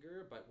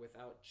finger, but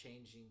without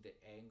changing the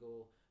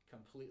angle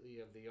completely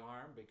of the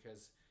arm,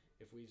 because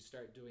if we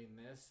start doing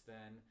this,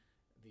 then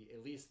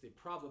at least the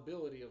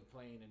probability of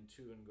playing in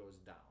tune goes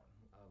down.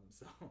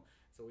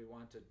 So we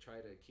want to try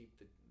to keep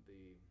the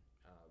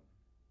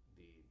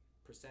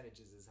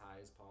percentages as high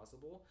as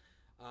possible.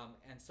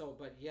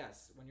 But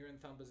yes, when you're in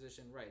thumb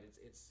position, right,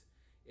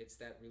 it's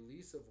that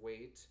release of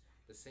weight.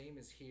 The same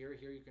as here.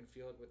 Here you can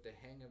feel it with the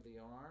hang of the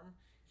arm.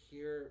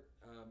 Here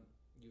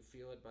you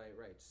feel it by,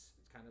 right, it's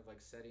kind of like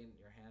setting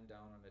your hand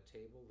down on a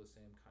table, the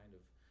same kind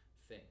of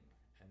thing.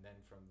 And then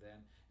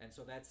and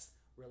so that's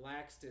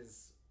relaxed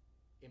is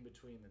in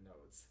between the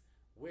notes,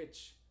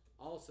 which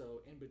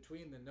also in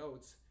between the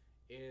notes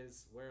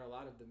is where a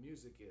lot of the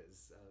music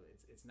is.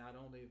 It's not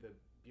only the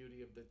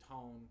beauty of the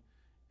tone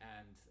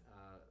and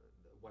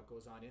what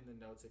goes on in the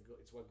notes,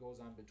 it's what goes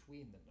on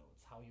between the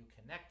notes, how you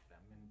connect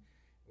them, and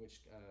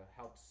which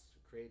helps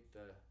create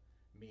the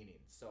meaning.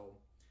 So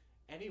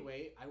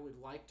anyway, I would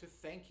like to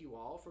thank you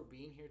all for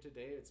being here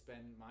today. It's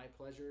been my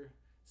pleasure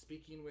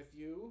speaking with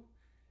you,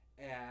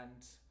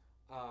 and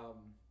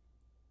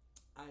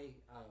I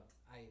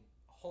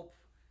hope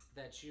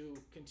that you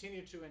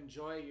continue to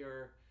enjoy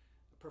your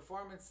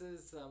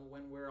performances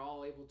when we're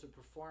all able to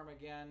perform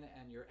again,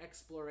 and your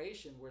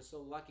exploration. We're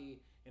so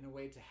lucky in a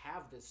way to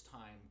have this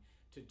time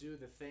to do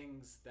the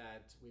things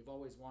that we've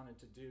always wanted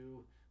to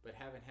do but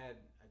haven't had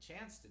a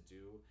chance to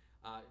do,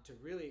 to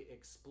really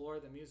explore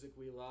the music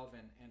we love,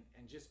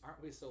 and just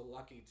aren't we so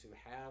lucky to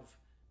have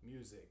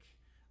music.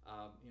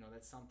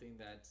 That's something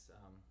that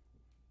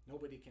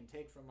nobody can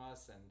take from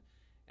us,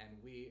 and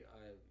we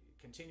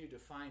continue to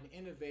find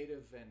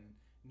innovative and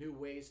new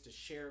ways to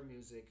share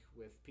music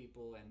with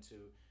people and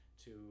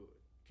to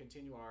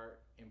continue our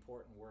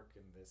important work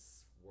in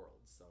this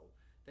world. So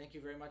thank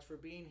you very much for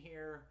being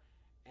here,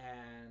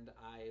 and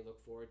I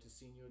look forward to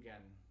seeing you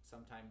again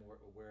sometime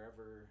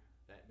wherever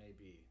that may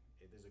be.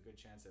 There's a good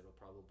chance it'll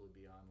probably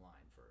be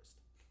online first.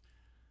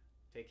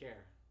 Take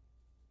care.